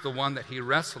ask the one that he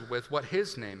wrestled with what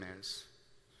his name is.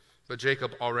 But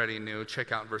Jacob already knew.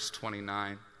 Check out verse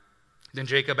 29. Then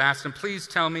Jacob asked him, please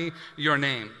tell me your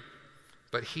name.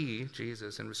 But he,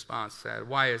 Jesus, in response said,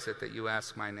 why is it that you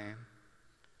ask my name?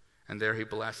 And there he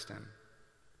blessed him.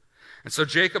 And so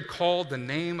Jacob called the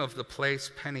name of the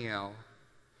place Peniel,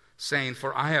 saying,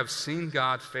 for I have seen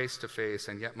God face to face,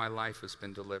 and yet my life has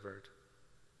been delivered.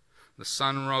 The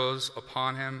sun rose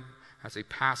upon him as he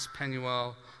passed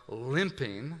Peniel,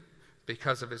 limping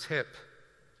because of his hip.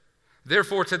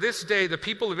 Therefore, to this day, the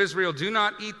people of Israel do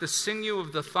not eat the sinew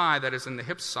of the thigh that is in the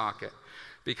hip socket,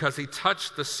 because he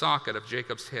touched the socket of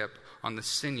Jacob's hip on the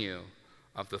sinew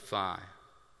of the thigh.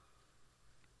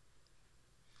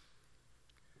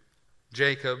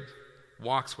 Jacob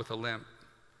walks with a limp,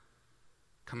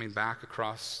 coming back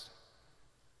across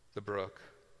the brook.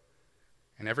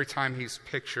 And every time he's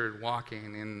pictured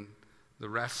walking in the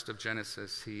rest of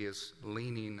Genesis, he is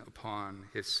leaning upon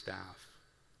his staff.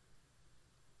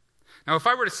 Now, if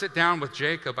I were to sit down with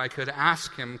Jacob, I could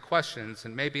ask him questions,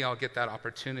 and maybe I'll get that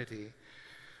opportunity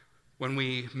when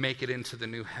we make it into the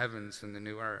new heavens and the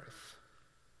new earth.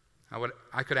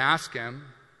 I could ask him,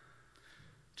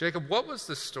 Jacob, what was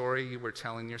the story you were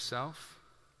telling yourself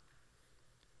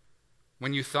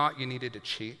when you thought you needed to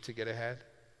cheat to get ahead?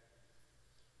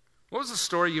 What was the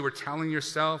story you were telling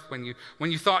yourself when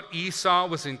you thought Esau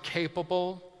was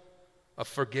incapable of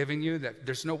forgiving you, that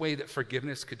there's no way that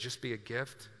forgiveness could just be a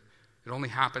gift? It only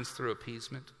happens through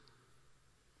appeasement.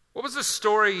 What was the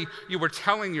story you were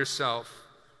telling yourself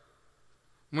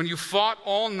when you fought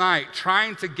all night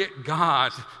trying to get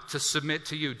God to submit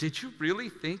to you? Did you really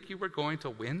think you were going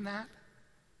to win that?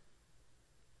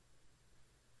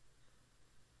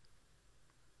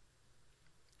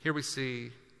 Here we see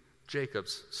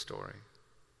Jacob's story.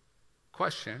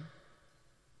 Question: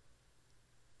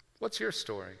 what's your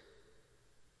story?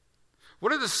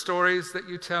 What are the stories that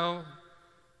you tell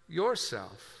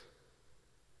yourself?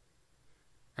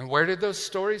 And where did those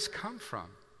stories come from?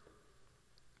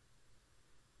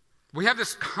 We have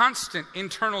this constant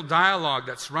internal dialogue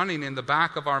that's running in the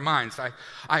back of our minds.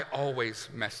 I always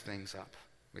mess things up,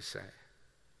 we say.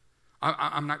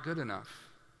 I'm not good enough.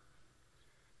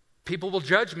 People will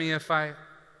judge me if I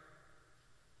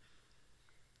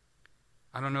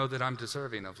don't know that I'm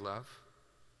deserving of love.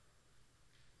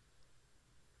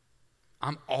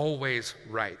 I'm always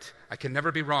right. I can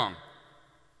never be wrong.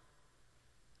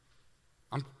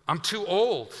 I'm too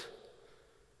old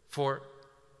for...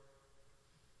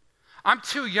 I'm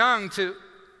too young to...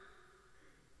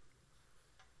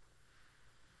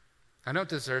 I don't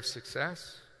deserve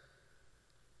success.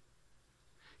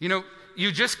 You know,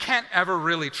 you just can't ever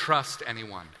really trust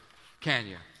anyone, can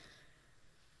you?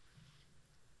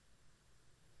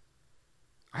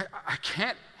 I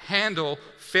can't handle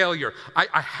failure.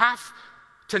 I have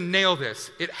to nail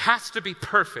this. It has to be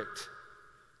perfect.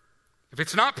 If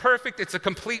it's not perfect, it's a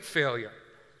complete failure.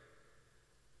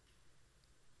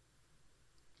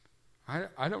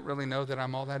 I don't really know that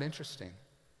I'm all that interesting.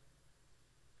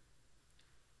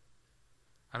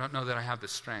 I don't know that I have the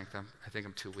strength. I think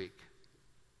I'm too weak.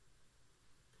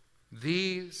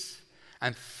 These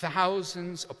and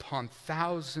thousands upon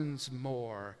thousands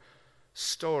more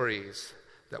stories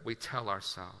that we tell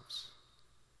ourselves.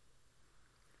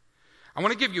 I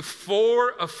want to give you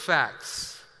 4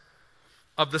 effects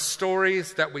of the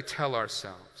stories that we tell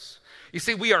ourselves. You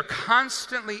see, we are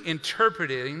constantly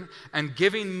interpreting and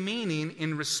giving meaning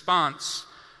in response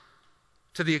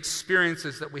to the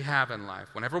experiences that we have in life.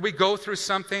 Whenever we go through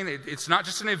something, it's not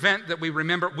just an event that we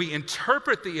remember. We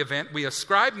interpret the event, we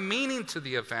ascribe meaning to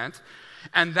the event,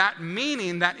 and that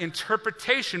meaning, that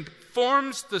interpretation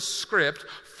forms the script,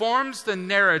 forms the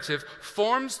narrative,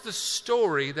 forms the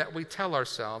story that we tell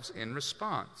ourselves in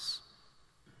response.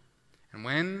 And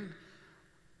when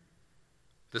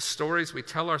the stories we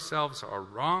tell ourselves are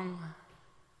wrong,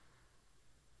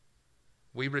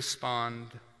 we respond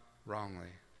wrongly.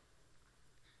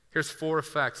 Here's 4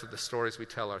 effects of the stories we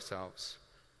tell ourselves.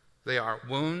 They are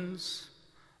wounds,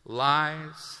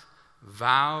 lies,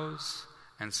 vows,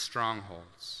 and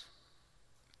strongholds.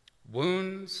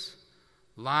 Wounds,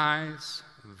 lies,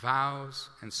 vows,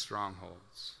 and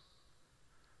strongholds.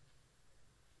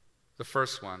 The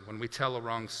first one, when we tell a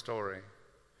wrong story,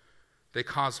 they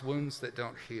cause wounds that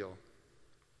don't heal.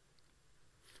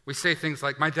 We say things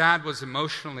like, my dad was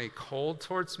emotionally cold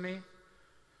towards me,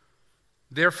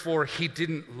 therefore he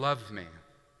didn't love me.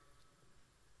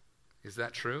 Is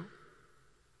that true?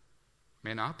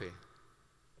 May not be.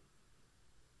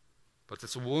 But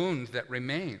it's a wound that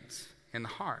remains in the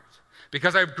heart.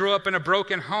 Because I grew up in a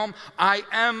broken home, I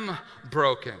am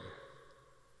broken.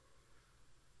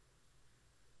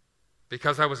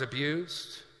 Because I was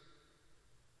abused,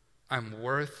 I'm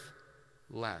worth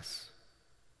less.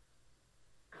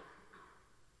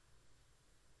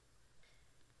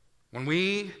 When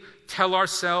we tell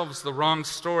ourselves the wrong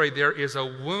story, there is a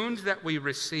wound that we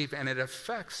receive, and it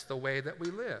affects the way that we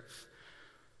live.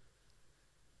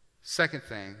 Second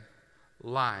thing,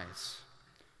 lies.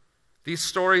 These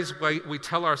stories we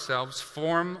tell ourselves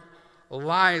form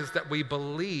lies that we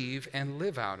believe and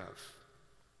live out of.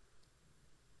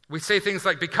 We say things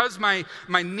like, because my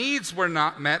needs were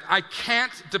not met, I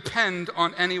can't depend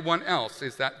on anyone else.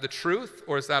 Is that the truth,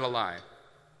 or is that a lie?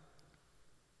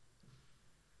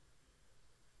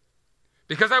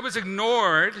 Because I was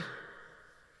ignored,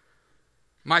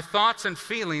 my thoughts and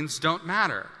feelings don't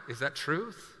matter. Is that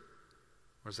truth,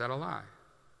 or is that a lie?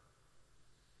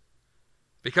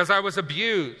 Because I was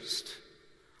abused,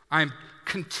 I'm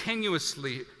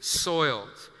continuously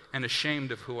soiled and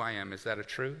ashamed of who I am. Is that a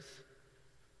truth,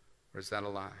 or is that a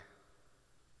lie?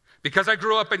 Because I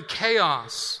grew up in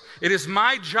chaos, it is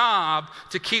my job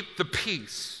to keep the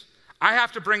peace. I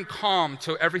have to bring calm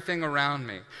to everything around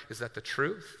me. Is that the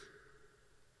truth,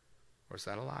 or is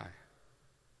that a lie?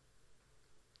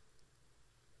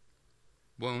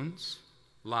 Wounds,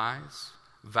 lies,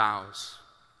 vows.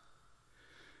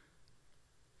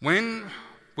 When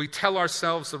we tell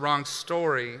ourselves the wrong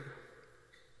story,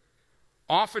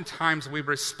 oftentimes we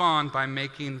respond by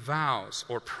making vows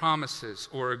or promises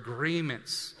or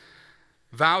agreements.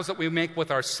 Vows that we make with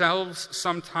ourselves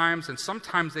sometimes, and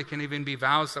sometimes they can even be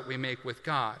vows that we make with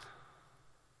God.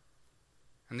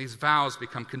 And these vows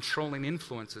become controlling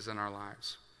influences in our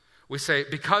lives. We say,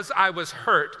 because I was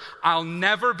hurt, I'll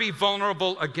never be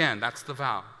vulnerable again. That's the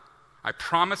vow. I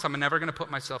promise I'm never going to put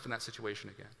myself in that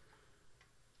situation again.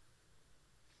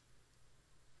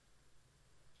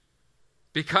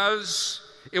 Because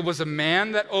it was a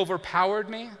man that overpowered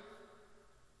me,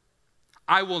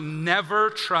 I will never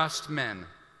trust men.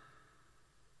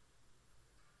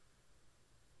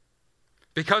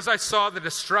 Because I saw the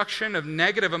destruction of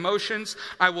negative emotions,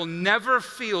 I will never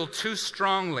feel too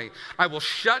strongly. I will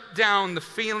shut down the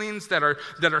feelings that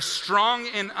are strong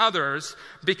in others,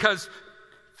 because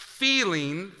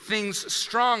feeling things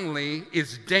strongly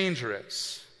is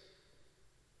dangerous.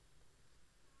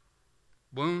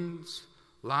 Wounds,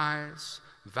 lies,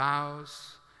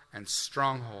 vows, and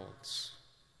strongholds.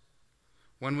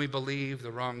 When we believe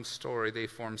the wrong story, they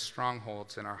form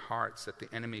strongholds in our hearts that the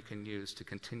enemy can use to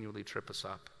continually trip us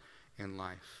up in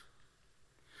life.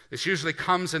 This usually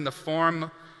comes in the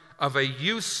form of a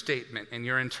you statement in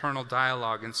your internal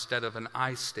dialogue instead of an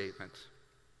I statement.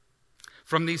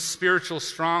 From these spiritual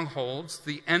strongholds,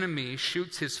 the enemy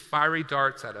shoots his fiery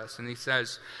darts at us, and he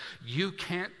says, you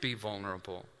can't be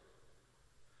vulnerable.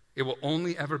 It will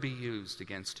only ever be used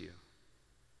against you.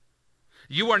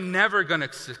 You are never going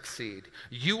to succeed.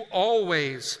 You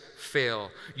always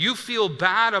fail. You feel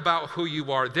bad about who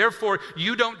you are. Therefore,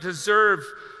 you don't deserve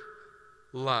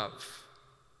love.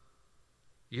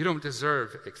 You don't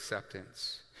deserve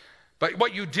acceptance. But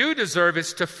what you do deserve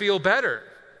is to feel better.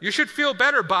 You should feel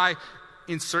better by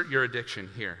insert your addiction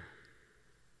here.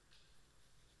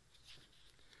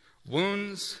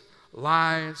 Wounds,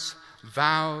 lies,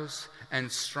 vows,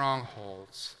 and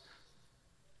strongholds,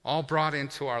 all brought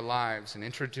into our lives and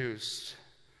introduced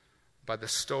by the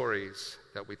stories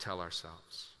that we tell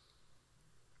ourselves.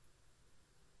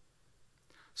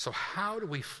 So how do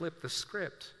we flip the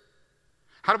script?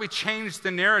 How do we change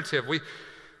the narrative?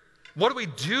 What do we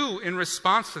do in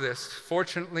response to this?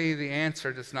 Fortunately, the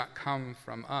answer does not come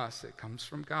from us. It comes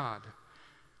from God.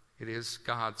 It is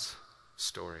God's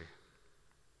story.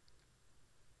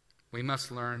 We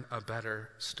must learn a better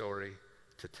story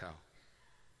to tell.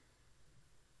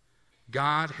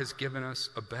 God has given us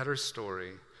a better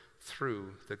story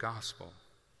through the gospel.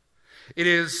 It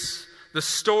is the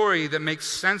story that makes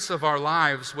sense of our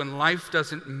lives when life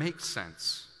doesn't make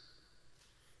sense.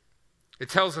 It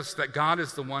tells us that God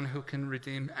is the one who can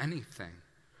redeem anything,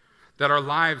 that our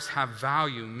lives have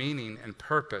value, meaning, and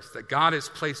purpose, that God has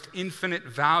placed infinite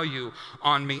value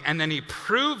on me, and then He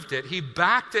proved it, He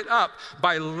backed it up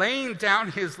by laying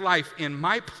down His life in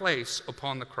my place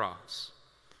upon the cross.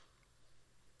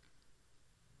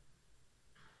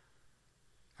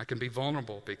 I can be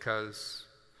vulnerable because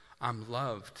I'm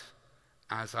loved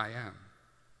as I am.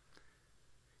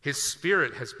 His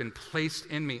Spirit has been placed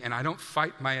in me, and I don't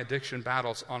fight my addiction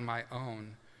battles on my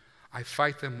own. I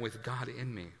fight them with God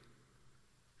in me.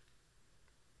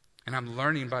 And I'm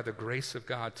learning by the grace of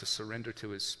God to surrender to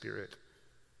His Spirit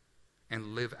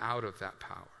and live out of that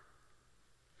power.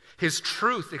 His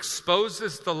truth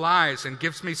exposes the lies and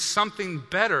gives me something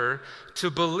better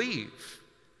to believe.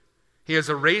 He has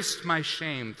erased my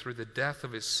shame through the death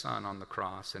of His Son on the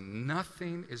cross, and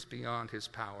nothing is beyond His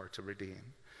power to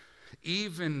redeem.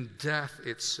 Even death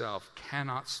itself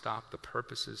cannot stop the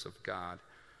purposes of God,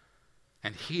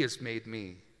 and He has made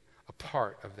me a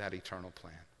part of that eternal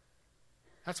plan.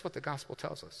 That's what the gospel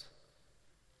tells us.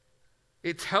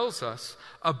 It tells us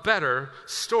a better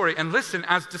story. And listen,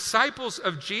 as disciples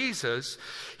of Jesus,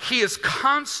 He is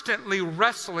constantly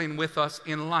wrestling with us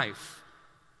in life.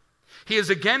 He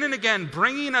is again and again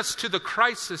bringing us to the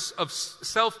crisis of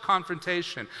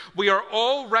self-confrontation. We are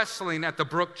all wrestling at the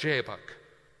brook Jabbok.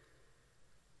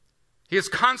 He is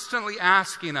constantly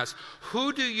asking us,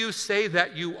 who do you say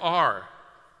that you are?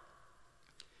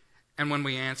 And when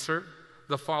we answer,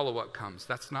 the follow-up comes,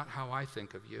 that's not how I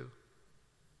think of you.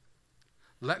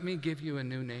 Let me give you a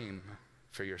new name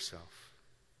for yourself.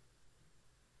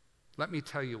 Let me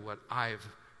tell you what I've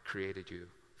created you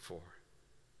for.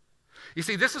 You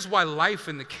see, this is why life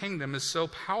in the kingdom is so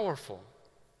powerful.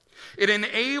 It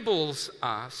enables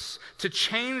us to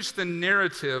change the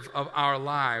narrative of our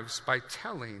lives by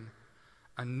telling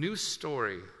a new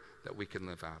story that we can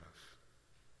live out of.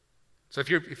 So if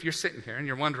you're sitting here and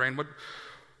you're wondering,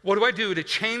 what do I do to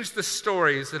change the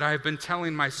stories that I've been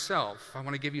telling myself? I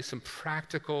want to give you some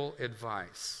practical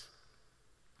advice.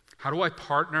 How do I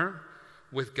partner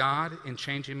with God in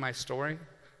changing my story?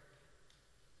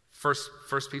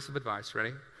 First piece of advice,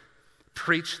 ready?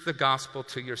 Preach the gospel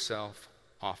to yourself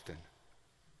often.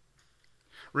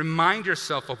 Remind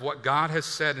yourself of what God has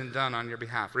said and done on your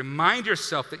behalf. Remind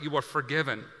yourself that you are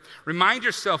forgiven. Remind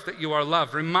yourself that you are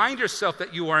loved. Remind yourself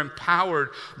that you are empowered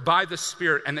by the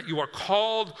Spirit and that you are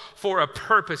called for a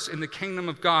purpose in the kingdom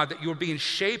of God, that you are being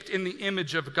shaped in the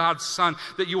image of God's Son,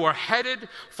 that you are headed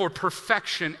for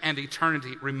perfection and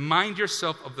eternity. Remind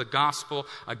yourself of the gospel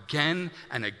again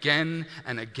and again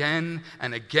and again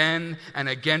and again and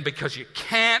again, because you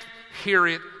can't hear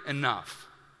it enough.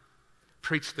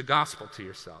 Preach the gospel to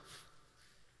yourself.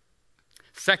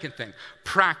 Second thing,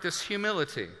 practice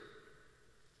humility.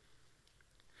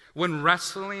 When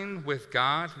wrestling with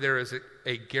God, there is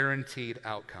a guaranteed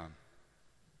outcome.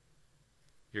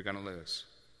 You're going to lose.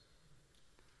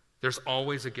 There's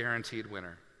always a guaranteed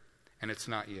winner, and it's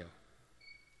not you.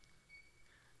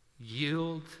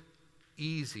 Yield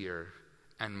easier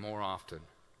and more often.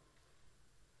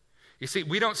 You see,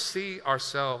 we don't see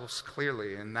ourselves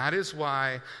clearly, and that is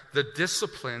why the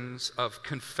disciplines of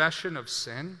confession of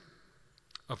sin,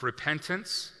 of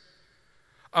repentance,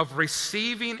 of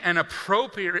receiving and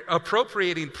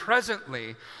appropriating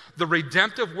presently the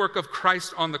redemptive work of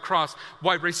Christ on the cross,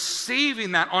 why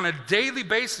receiving that on a daily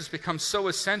basis becomes so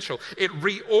essential. It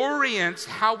reorients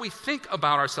how we think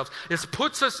about ourselves. It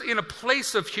puts us in a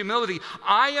place of humility.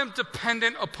 I am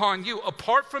dependent upon you.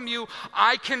 Apart from you,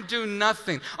 I can do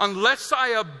nothing. Unless I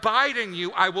abide in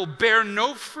you, I will bear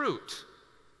no fruit.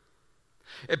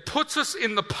 It puts us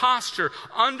in the posture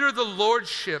under the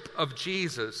lordship of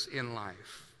Jesus in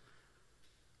life.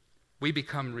 We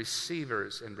become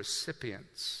receivers and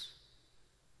recipients.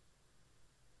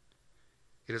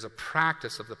 It is a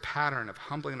practice of the pattern of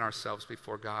humbling ourselves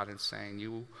before God and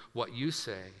saying, what you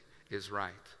say is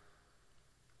right.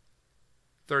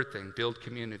 Third thing, build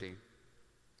community.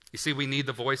 You see, we need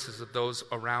the voices of those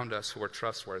around us who are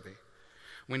trustworthy.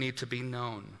 We need to be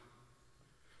known.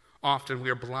 Often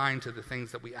we are blind to the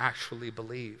things that we actually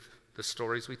believe, the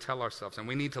stories we tell ourselves, and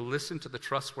we need to listen to the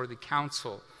trustworthy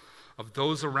counsel of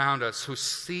those around us who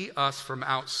see us from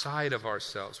outside of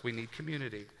ourselves. We need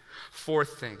community.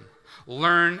 Fourth thing,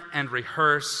 learn and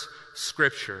rehearse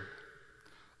Scripture.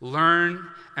 Learn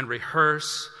and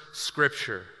rehearse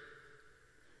Scripture.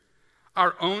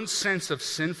 Our own sense of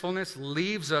sinfulness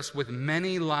leaves us with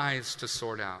many lies to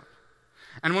sort out.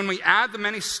 And when we add the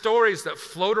many stories that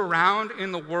float around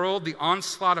in the world, the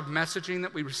onslaught of messaging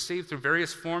that we receive through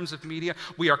various forms of media,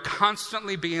 we are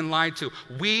constantly being lied to.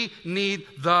 We need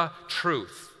the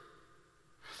truth.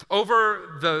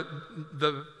 Over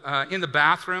in the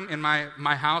bathroom in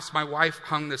my house, my wife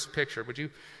hung this picture. Would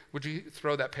you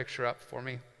throw that picture up for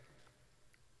me?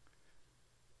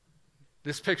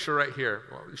 This picture right here.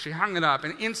 She hung it up,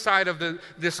 and inside of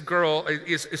this girl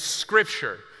is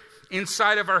Scripture.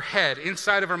 Inside of her head,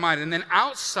 inside of her mind. And then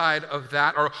outside of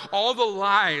that are all the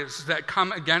lies that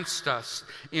come against us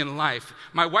in life.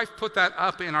 My wife put that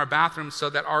up in our bathroom so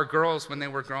that our girls, when they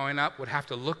were growing up, would have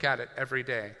to look at it every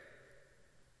day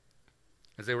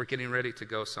as they were getting ready to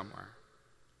go somewhere.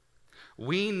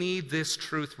 We need this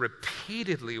truth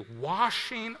repeatedly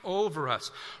washing over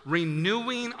us,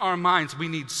 renewing our minds. We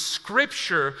need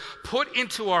Scripture put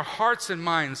into our hearts and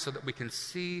minds so that we can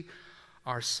see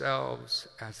ourselves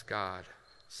as God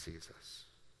sees us.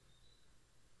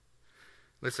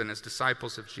 Listen, as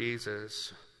disciples of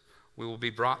Jesus, we will be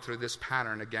brought through this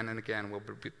pattern again and again. We'll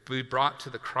be brought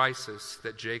to the crisis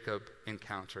that Jacob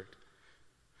encountered.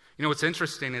 You know what's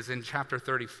interesting is in chapter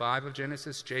 35 of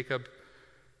Genesis, Jacob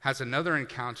has another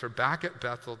encounter back at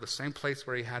Bethel, the same place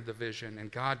where he had the vision,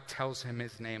 and God tells him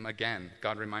his name again.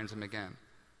 God reminds him again.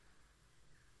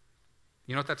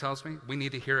 You know what that tells me? We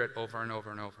need to hear it over and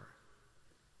over and over.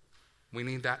 We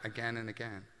need that again and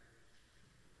again.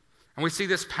 And we see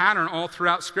this pattern all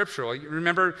throughout Scripture. You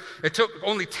remember, it took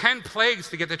only 10 plagues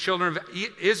to get the children of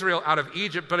Israel out of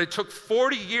Egypt, but it took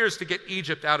 40 years to get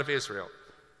Egypt out of Israel.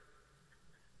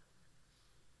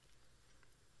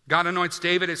 God anoints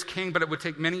David as king, but it would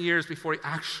take many years before he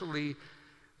actually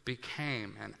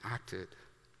became and acted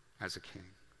as a king.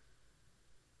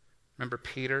 Remember,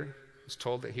 Peter was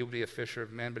told that he would be a fisher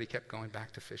of men, but he kept going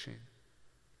back to fishing.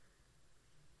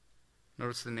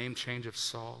 Notice the name change of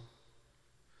Saul.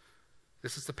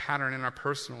 This is the pattern in our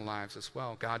personal lives as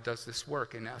well. God does this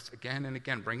work in us again and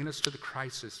again, bringing us to the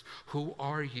crisis. Who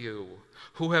are you?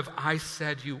 Who have I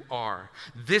said you are?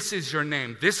 This is your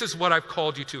name. This is what I've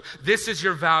called you to. This is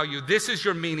your value. This is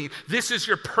your meaning. This is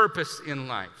your purpose in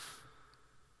life.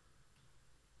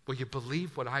 Will you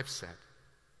believe what I've said?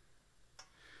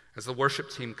 As the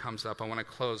worship team comes up, I want to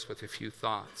close with a few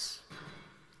thoughts.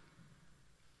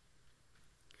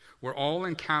 We're all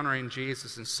encountering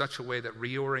Jesus in such a way that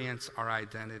reorients our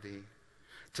identity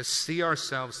to see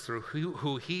ourselves through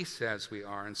who he says we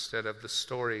are instead of the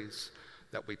stories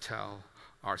that we tell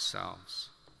ourselves.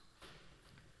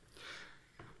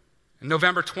 On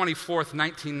November 24th,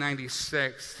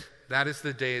 1996, that is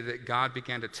the day that God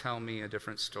began to tell me a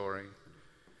different story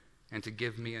and to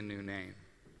give me a new name.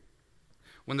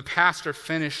 When the pastor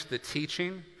finished the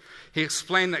teaching, he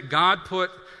explained that God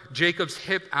put Jacob's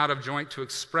hip out of joint to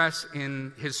express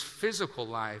in his physical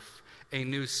life a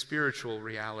new spiritual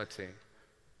reality.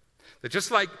 That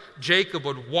just like Jacob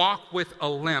would walk with a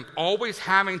limp, always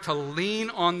having to lean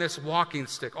on this walking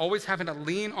stick, always having to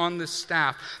lean on this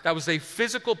staff, that was a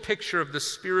physical picture of the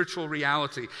spiritual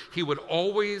reality. He would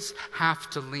always have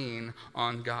to lean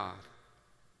on God.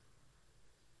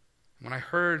 When I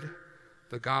heard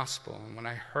the gospel, and when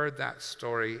I heard that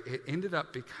story, it ended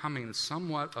up becoming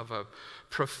somewhat of a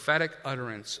prophetic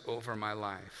utterance over my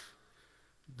life.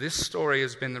 This story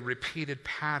has been the repeated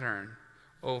pattern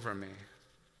over me.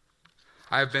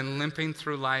 I have been limping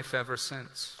through life ever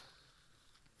since.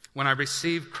 When I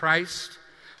received Christ,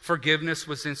 forgiveness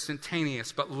was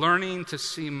instantaneous, but learning to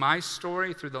see my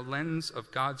story through the lens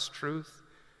of God's truth,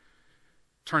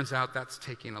 turns out that's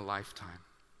taking a lifetime.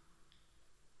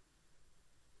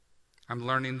 I'm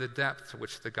learning the depth to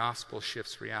which the gospel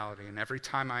shifts reality. And every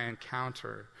time I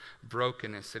encounter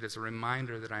brokenness, it is a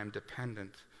reminder that I am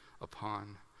dependent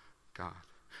upon God.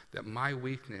 That my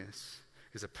weakness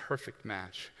is a perfect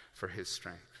match for his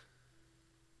strength.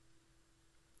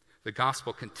 The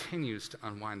gospel continues to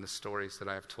unwind the stories that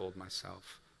I have told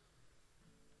myself.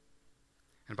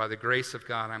 And by the grace of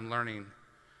God, I'm learning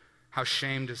how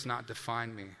shame does not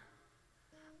define me,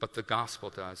 but the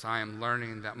gospel does. I am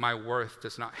learning that my worth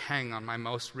does not hang on my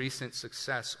most recent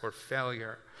success or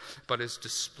failure, but is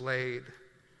displayed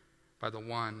by the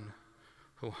one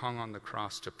who hung on the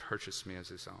cross to purchase me as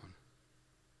his own.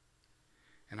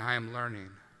 And I am learning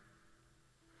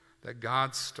that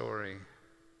God's story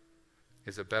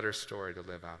is a better story to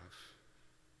live out of.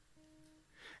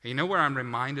 And you know where I'm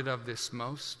reminded of this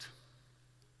most?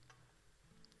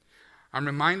 I'm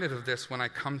reminded of this when I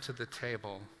come to the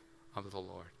table of the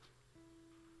Lord.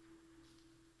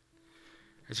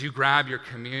 As you grab your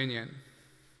communion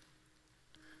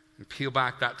and peel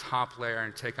back that top layer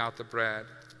and take out the bread,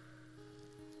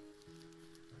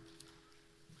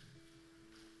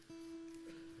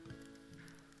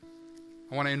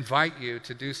 I want to invite you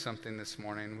to do something this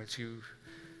morning, as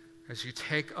you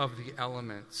take of the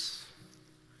elements.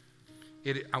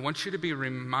 I want you to be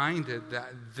reminded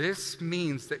that this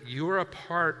means that you are a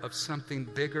part of something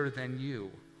bigger than you.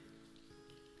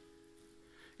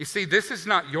 You see, this is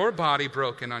not your body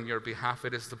broken on your behalf.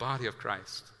 It is the body of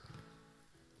Christ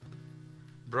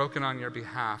broken on your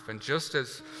behalf. And just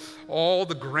as all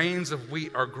the grains of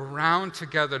wheat are ground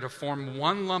together to form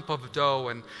one lump of dough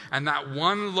and that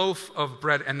one loaf of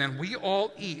bread, and then we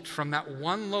all eat from that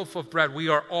one loaf of bread, we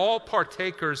are all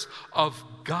partakers of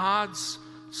God's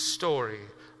story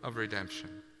of redemption.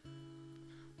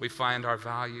 We find our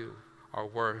value, our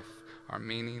worth, our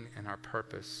meaning, and our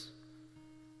purpose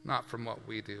not from what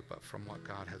we do, but from what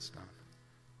God has done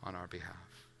on our behalf.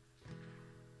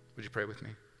 Would you pray with me?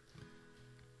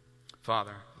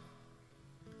 Father,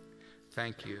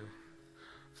 thank you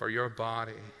for your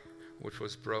body which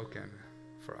was broken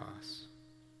for us.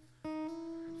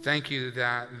 Thank you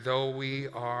that though we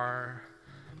are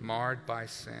marred by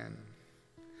sin,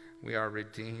 we are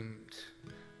redeemed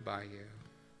by you.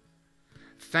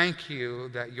 Thank you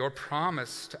that your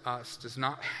promise to us does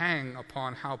not hang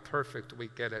upon how perfect we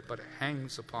get it, but it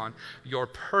hangs upon your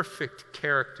perfect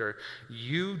character.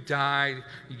 You died,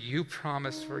 you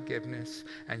promised forgiveness,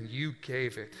 and you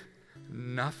gave it.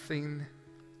 Nothing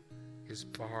is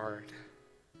barred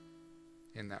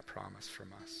in that promise from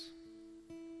us.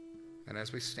 And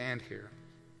as we stand here,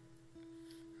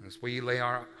 as we lay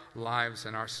our lives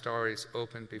and our stories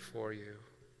open before you,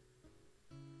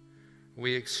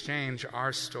 we exchange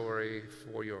our story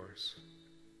for yours.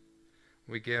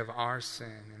 We give our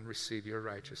sin and receive your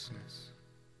righteousness.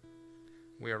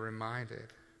 We are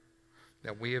reminded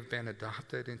that we have been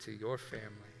adopted into your family,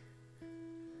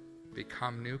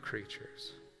 become new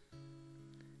creatures,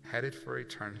 headed for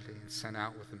eternity and sent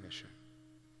out with a mission.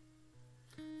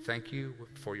 Thank you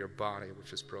for your body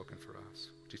which is broken for us.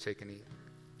 Would you take and eat?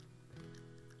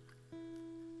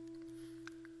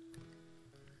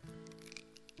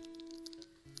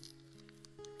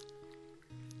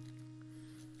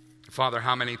 Father,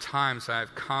 how many times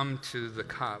I've come to the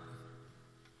cup,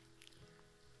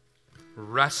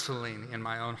 wrestling in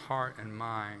my own heart and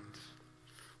mind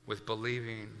with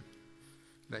believing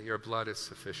that your blood is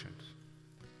sufficient.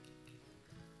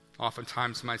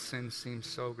 Oftentimes my sin seems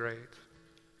so great.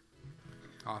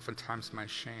 Oftentimes my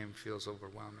shame feels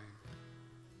overwhelming.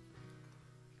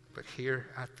 But here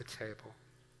at the table,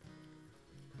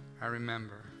 I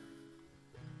remember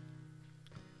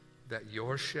that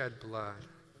your shed blood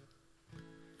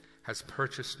has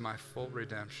purchased my full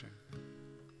redemption,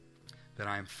 that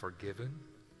I am forgiven,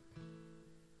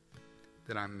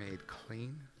 that I'm made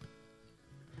clean,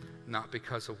 not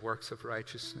because of works of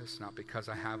righteousness, not because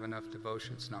I have enough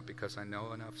devotions, not because I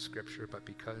know enough scripture, but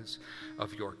because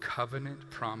of your covenant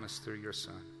promise through your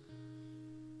Son,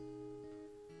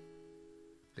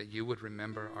 that you would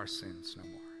remember our sins no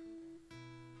more.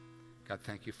 God,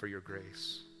 thank you for your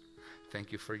grace.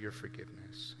 Thank you for your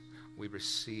forgiveness. We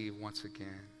receive once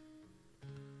again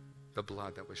the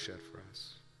blood that was shed for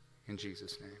us. In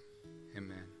Jesus' name,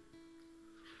 amen.